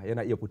tambaya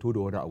yana iya fito da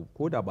wani abu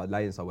ko da ba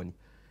layinsa bane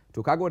to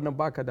kaga wannan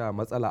baka da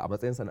matsala a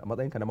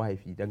matsayinka na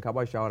mahaifi dan ka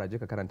ba shawara je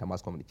ka karanta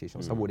mass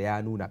communication saboda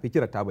ya nuna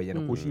fikirar ta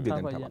bayyana ko shi bai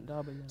ganta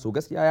ba so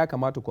gaskiya ya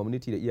kamata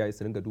community da iyaye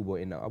su ringa duba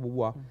wayannan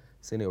abubuwa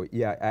sai ne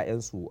iya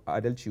ƴaƴansu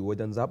adalci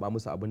wajen zaba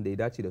musu abin da ya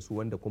dace da su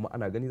wanda kuma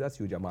ana gani za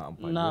su yi jama'a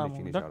amfani da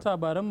shi ne. Dakta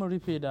baran mu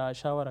rufe da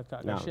shawara ka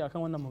gashi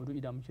akan wannan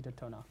maudu'i da muke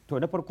tattauna. To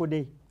na farko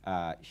dai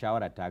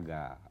shawara ta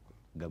ga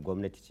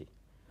gwamnati ce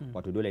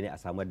wato dole ne a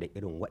samar da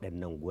irin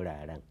waɗannan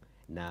guraren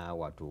na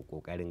wato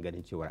kokarin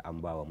ganin cewar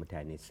an ba wa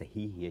mutane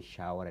sahihiyar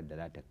shawarar da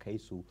za ta kai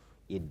su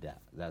idda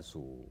za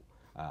su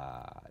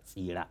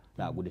tsira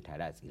za a gudu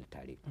tare a tsira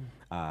tare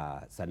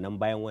sannan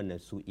bayan wannan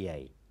su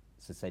iyaye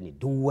su sani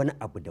duk wani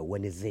abu da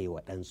wani zai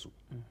wa ɗansu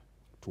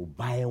to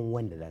bayan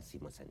wanda za su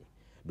yi masa ne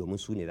domin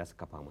su ne za su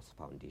kafa masu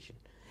foundation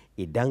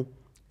idan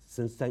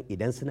sun san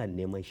idan suna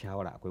neman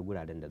shawara akwai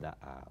guraren da za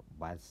a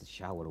ba su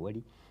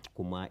shawarwari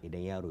kuma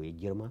idan yaro ya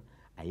girma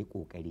a yi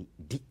kokari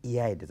duk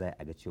iyaye da za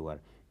a ga cewar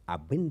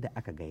abin da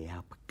aka ga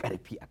ya fi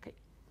karfi a kai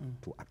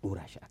to a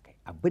dora shi a kai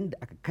abin da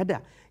aka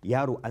kada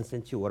yaro an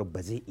san cewar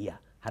ba zai iya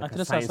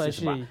harkar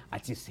sciences ba a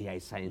ce sai ya yi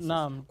sciences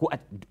ko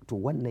to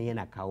wannan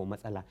yana kawo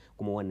matsala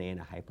kuma wannan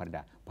yana haifar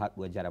da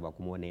faduwar jaraba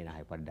kuma wannan yana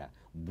haifar da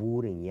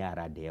burin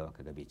yara da yawa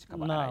kaga bai cika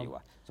ba a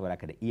rayuwa saboda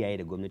haka da iyaye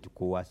da gwamnati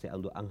kowa sai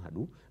an zo an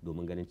haɗu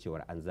domin ganin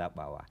cewar an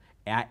zabawa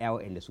ƴaƴa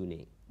waɗanda su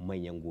ne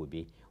manyan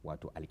gobe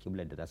wato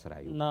alƙiblar da za su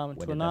rayu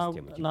wadda za su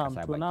taimaki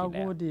kasa baki daya. Na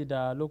gode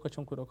da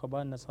lokacin ku da ka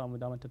bani na samu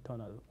damar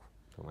tattauna da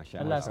ku.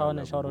 Allah ya sa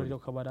wannan shawarwari da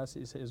ka ba da su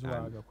isa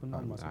zuwa ga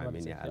kunnan masu ba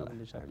da abin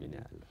da shafi.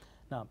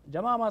 Na'am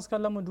jama'a masu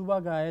kallon mu duba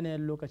ga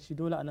yanayin lokaci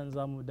dole anan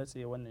zamu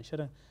datse wannan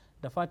shirin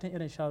da fatan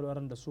irin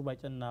shawarwarin da su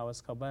bakin na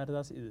wasu ka bayar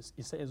za su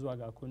isa zuwa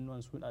ga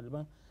kunnuwan su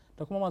ɗaliban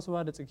da kuma masu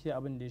ba da tsakiya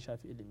abin da ya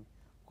shafi ilimi.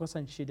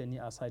 Kasance da ni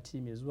a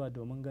sati mai zuwa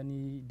domin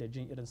gani da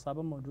jin irin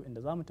sabon maudu'in da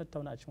za mu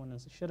tattauna a cikin wannan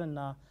shirin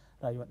na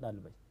rayuwar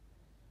ɗalibai.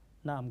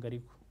 Na'am gare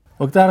ku.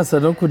 Muktar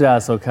Sadanku da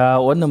sauka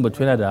wannan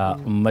batu yana da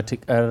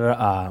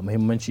matukar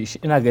muhimmanci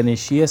ina ganin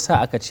shi yasa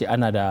aka ce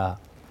ana da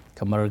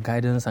kamar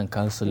guidance and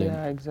counseling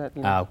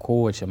a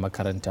kowace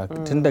makaranta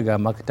tun daga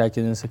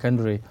matakin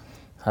secondary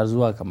har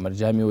zuwa kamar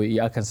jami'o'i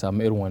akan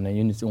samu irin wannan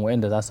unit din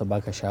wayanda za su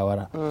baka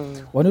shawara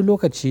wani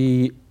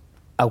lokaci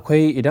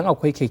idan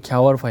akwai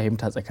kyakkyawar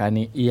fahimta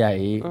tsakanin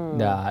iyaye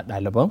da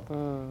ɗaliban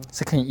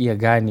sukan iya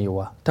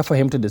ganewa ta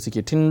fahimtar da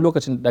suke tun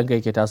lokacin da ɗanka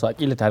yake taso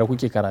akila tare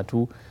kuke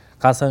karatu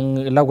ka san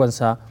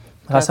lagonsa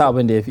ka san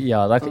abin da ya fi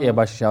iyawa za ka iya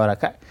ba shi shawara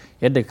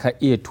yadda ka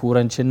iya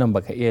turancin nan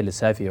baka iya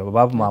lissafi ba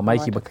babu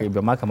mamaki ba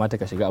ma kamata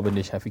ka shiga abin da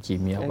ya shafi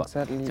kimiyya ba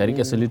ka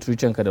rike su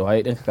literature ka da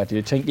waye ɗinka ka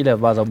tafi can kila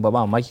ba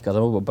mamaki ka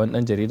zama babban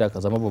ɗan jarida ka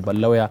zama babban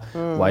lauya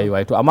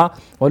waye to amma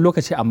wani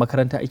lokaci a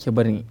makaranta ake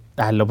barin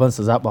ɗaliban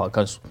su zaɓa wa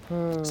kansu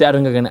sai a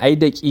ringa ganin ai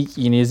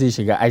daƙiƙi ne zai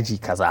shiga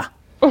aji kaza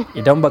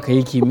idan baka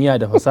yi kimiyya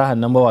da fasaha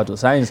nan ba wato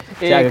science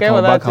sai aka kama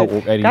baka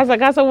kokari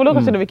ka san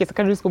lokacin da muke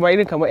secondary school ba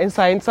irin kamar yan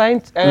science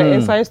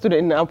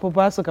student din an fi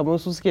ba su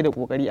kamar su suke da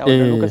kokari a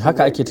wannan lokacin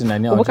haka ake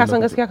tunani a wannan kuma ka san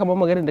gaskiya kamar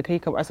maganar da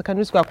kai kamar a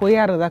secondary school akwai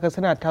yaran zaka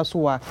suna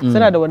tasowa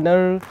suna da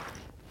wannan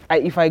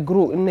if I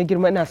grow in na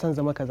girma ina son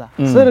zama kaza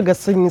sun riga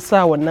sun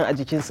sa wannan a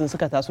jikin sun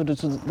suka taso da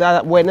su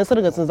wayannan sun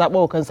riga sun zaba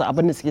wa kansu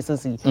abin da suke son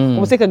su yi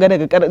kuma sai ka ga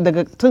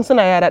daga tun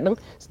suna yara din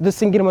duk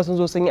sun girma sun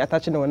zo sun yi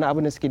attach da wannan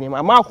abin da suke nema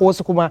amma akwai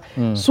wasu kuma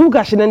su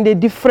gashi nan dai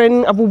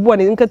different abubuwa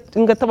ne in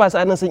ka taba su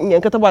anan sun iya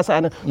in ka taba su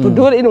anan to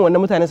dole irin wannan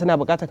mutane suna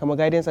bukatar kamar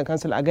guidance and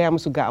counsel a gaya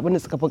musu ga abin da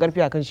suka fi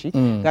karfi akan shi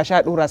gashi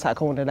a dora su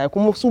akan wannan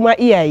kuma su ma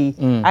iyaye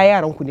a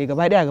yaran ku ne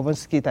gaba daya gaban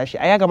suke tashi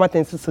a ya kamata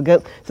su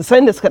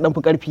san da suka dan fi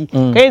karfi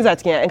kai yanzu a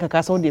cikin ƴaƴanka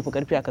ka san wanda fi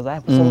karfi aka za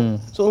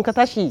so in ka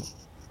tashi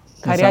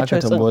kariya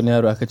choice din wani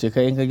yaro aka ce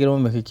kai in ka girma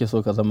me kake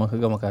so ka zama ka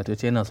gama karatu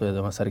ce yana so ya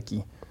zama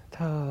sarki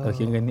to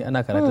kin gani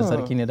ana karatun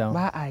sarki ne da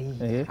ba a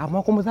yi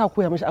amma kuma za a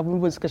koya mishi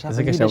abubuwan suka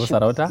shafi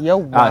sarauta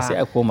sai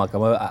a koma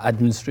kamar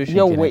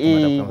administration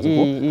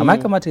amma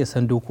kamata ya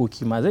san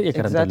dokoki ma zai iya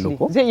karantar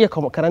law zai iya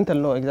karantar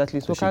law exactly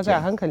so kaga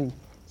a hankali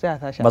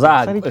ba za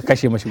a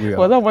kashe mashi gwiwa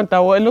ba zan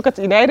manta wani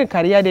lokaci ina irin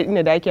kariya da ina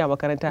da ake a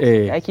makaranta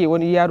da ake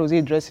wani yaro zai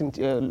dressing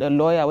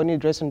lawyer wani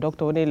dressing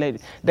doctor wani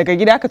daga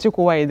gida aka ce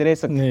kowa ya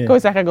dressing kawai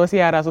sai aka ga wasu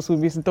yara su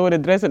bi su tawo da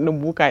dressing din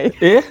bukaye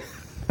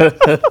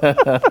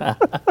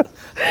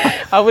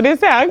abu ne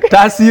sai an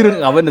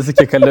tasirin abin da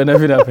suke kallo na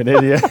fina-finai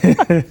ne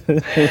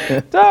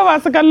to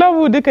masu kallon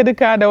mu duka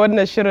da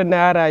wannan shirin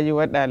na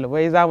rayuwar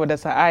ɗalibai za mu da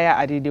sa'aya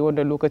a daidai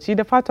wannan lokaci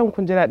da fatan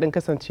kun ji daɗin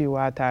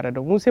kasancewa tare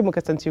da mu sai mu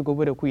kasance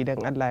gobe da ku idan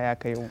Allah ya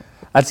kai mu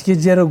a cikin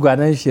jerin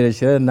gwanan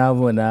shirye-shiryen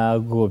namu na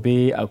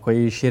gobe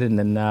akwai shirin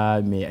nan na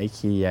me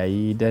ake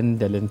yayi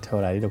dandalin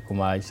taurari da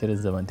kuma shirin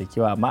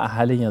zamantakewa amma a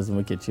halin yanzu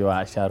muke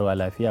cewa a sha ruwa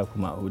lafiya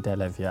kuma a huta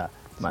lafiya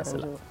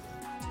masu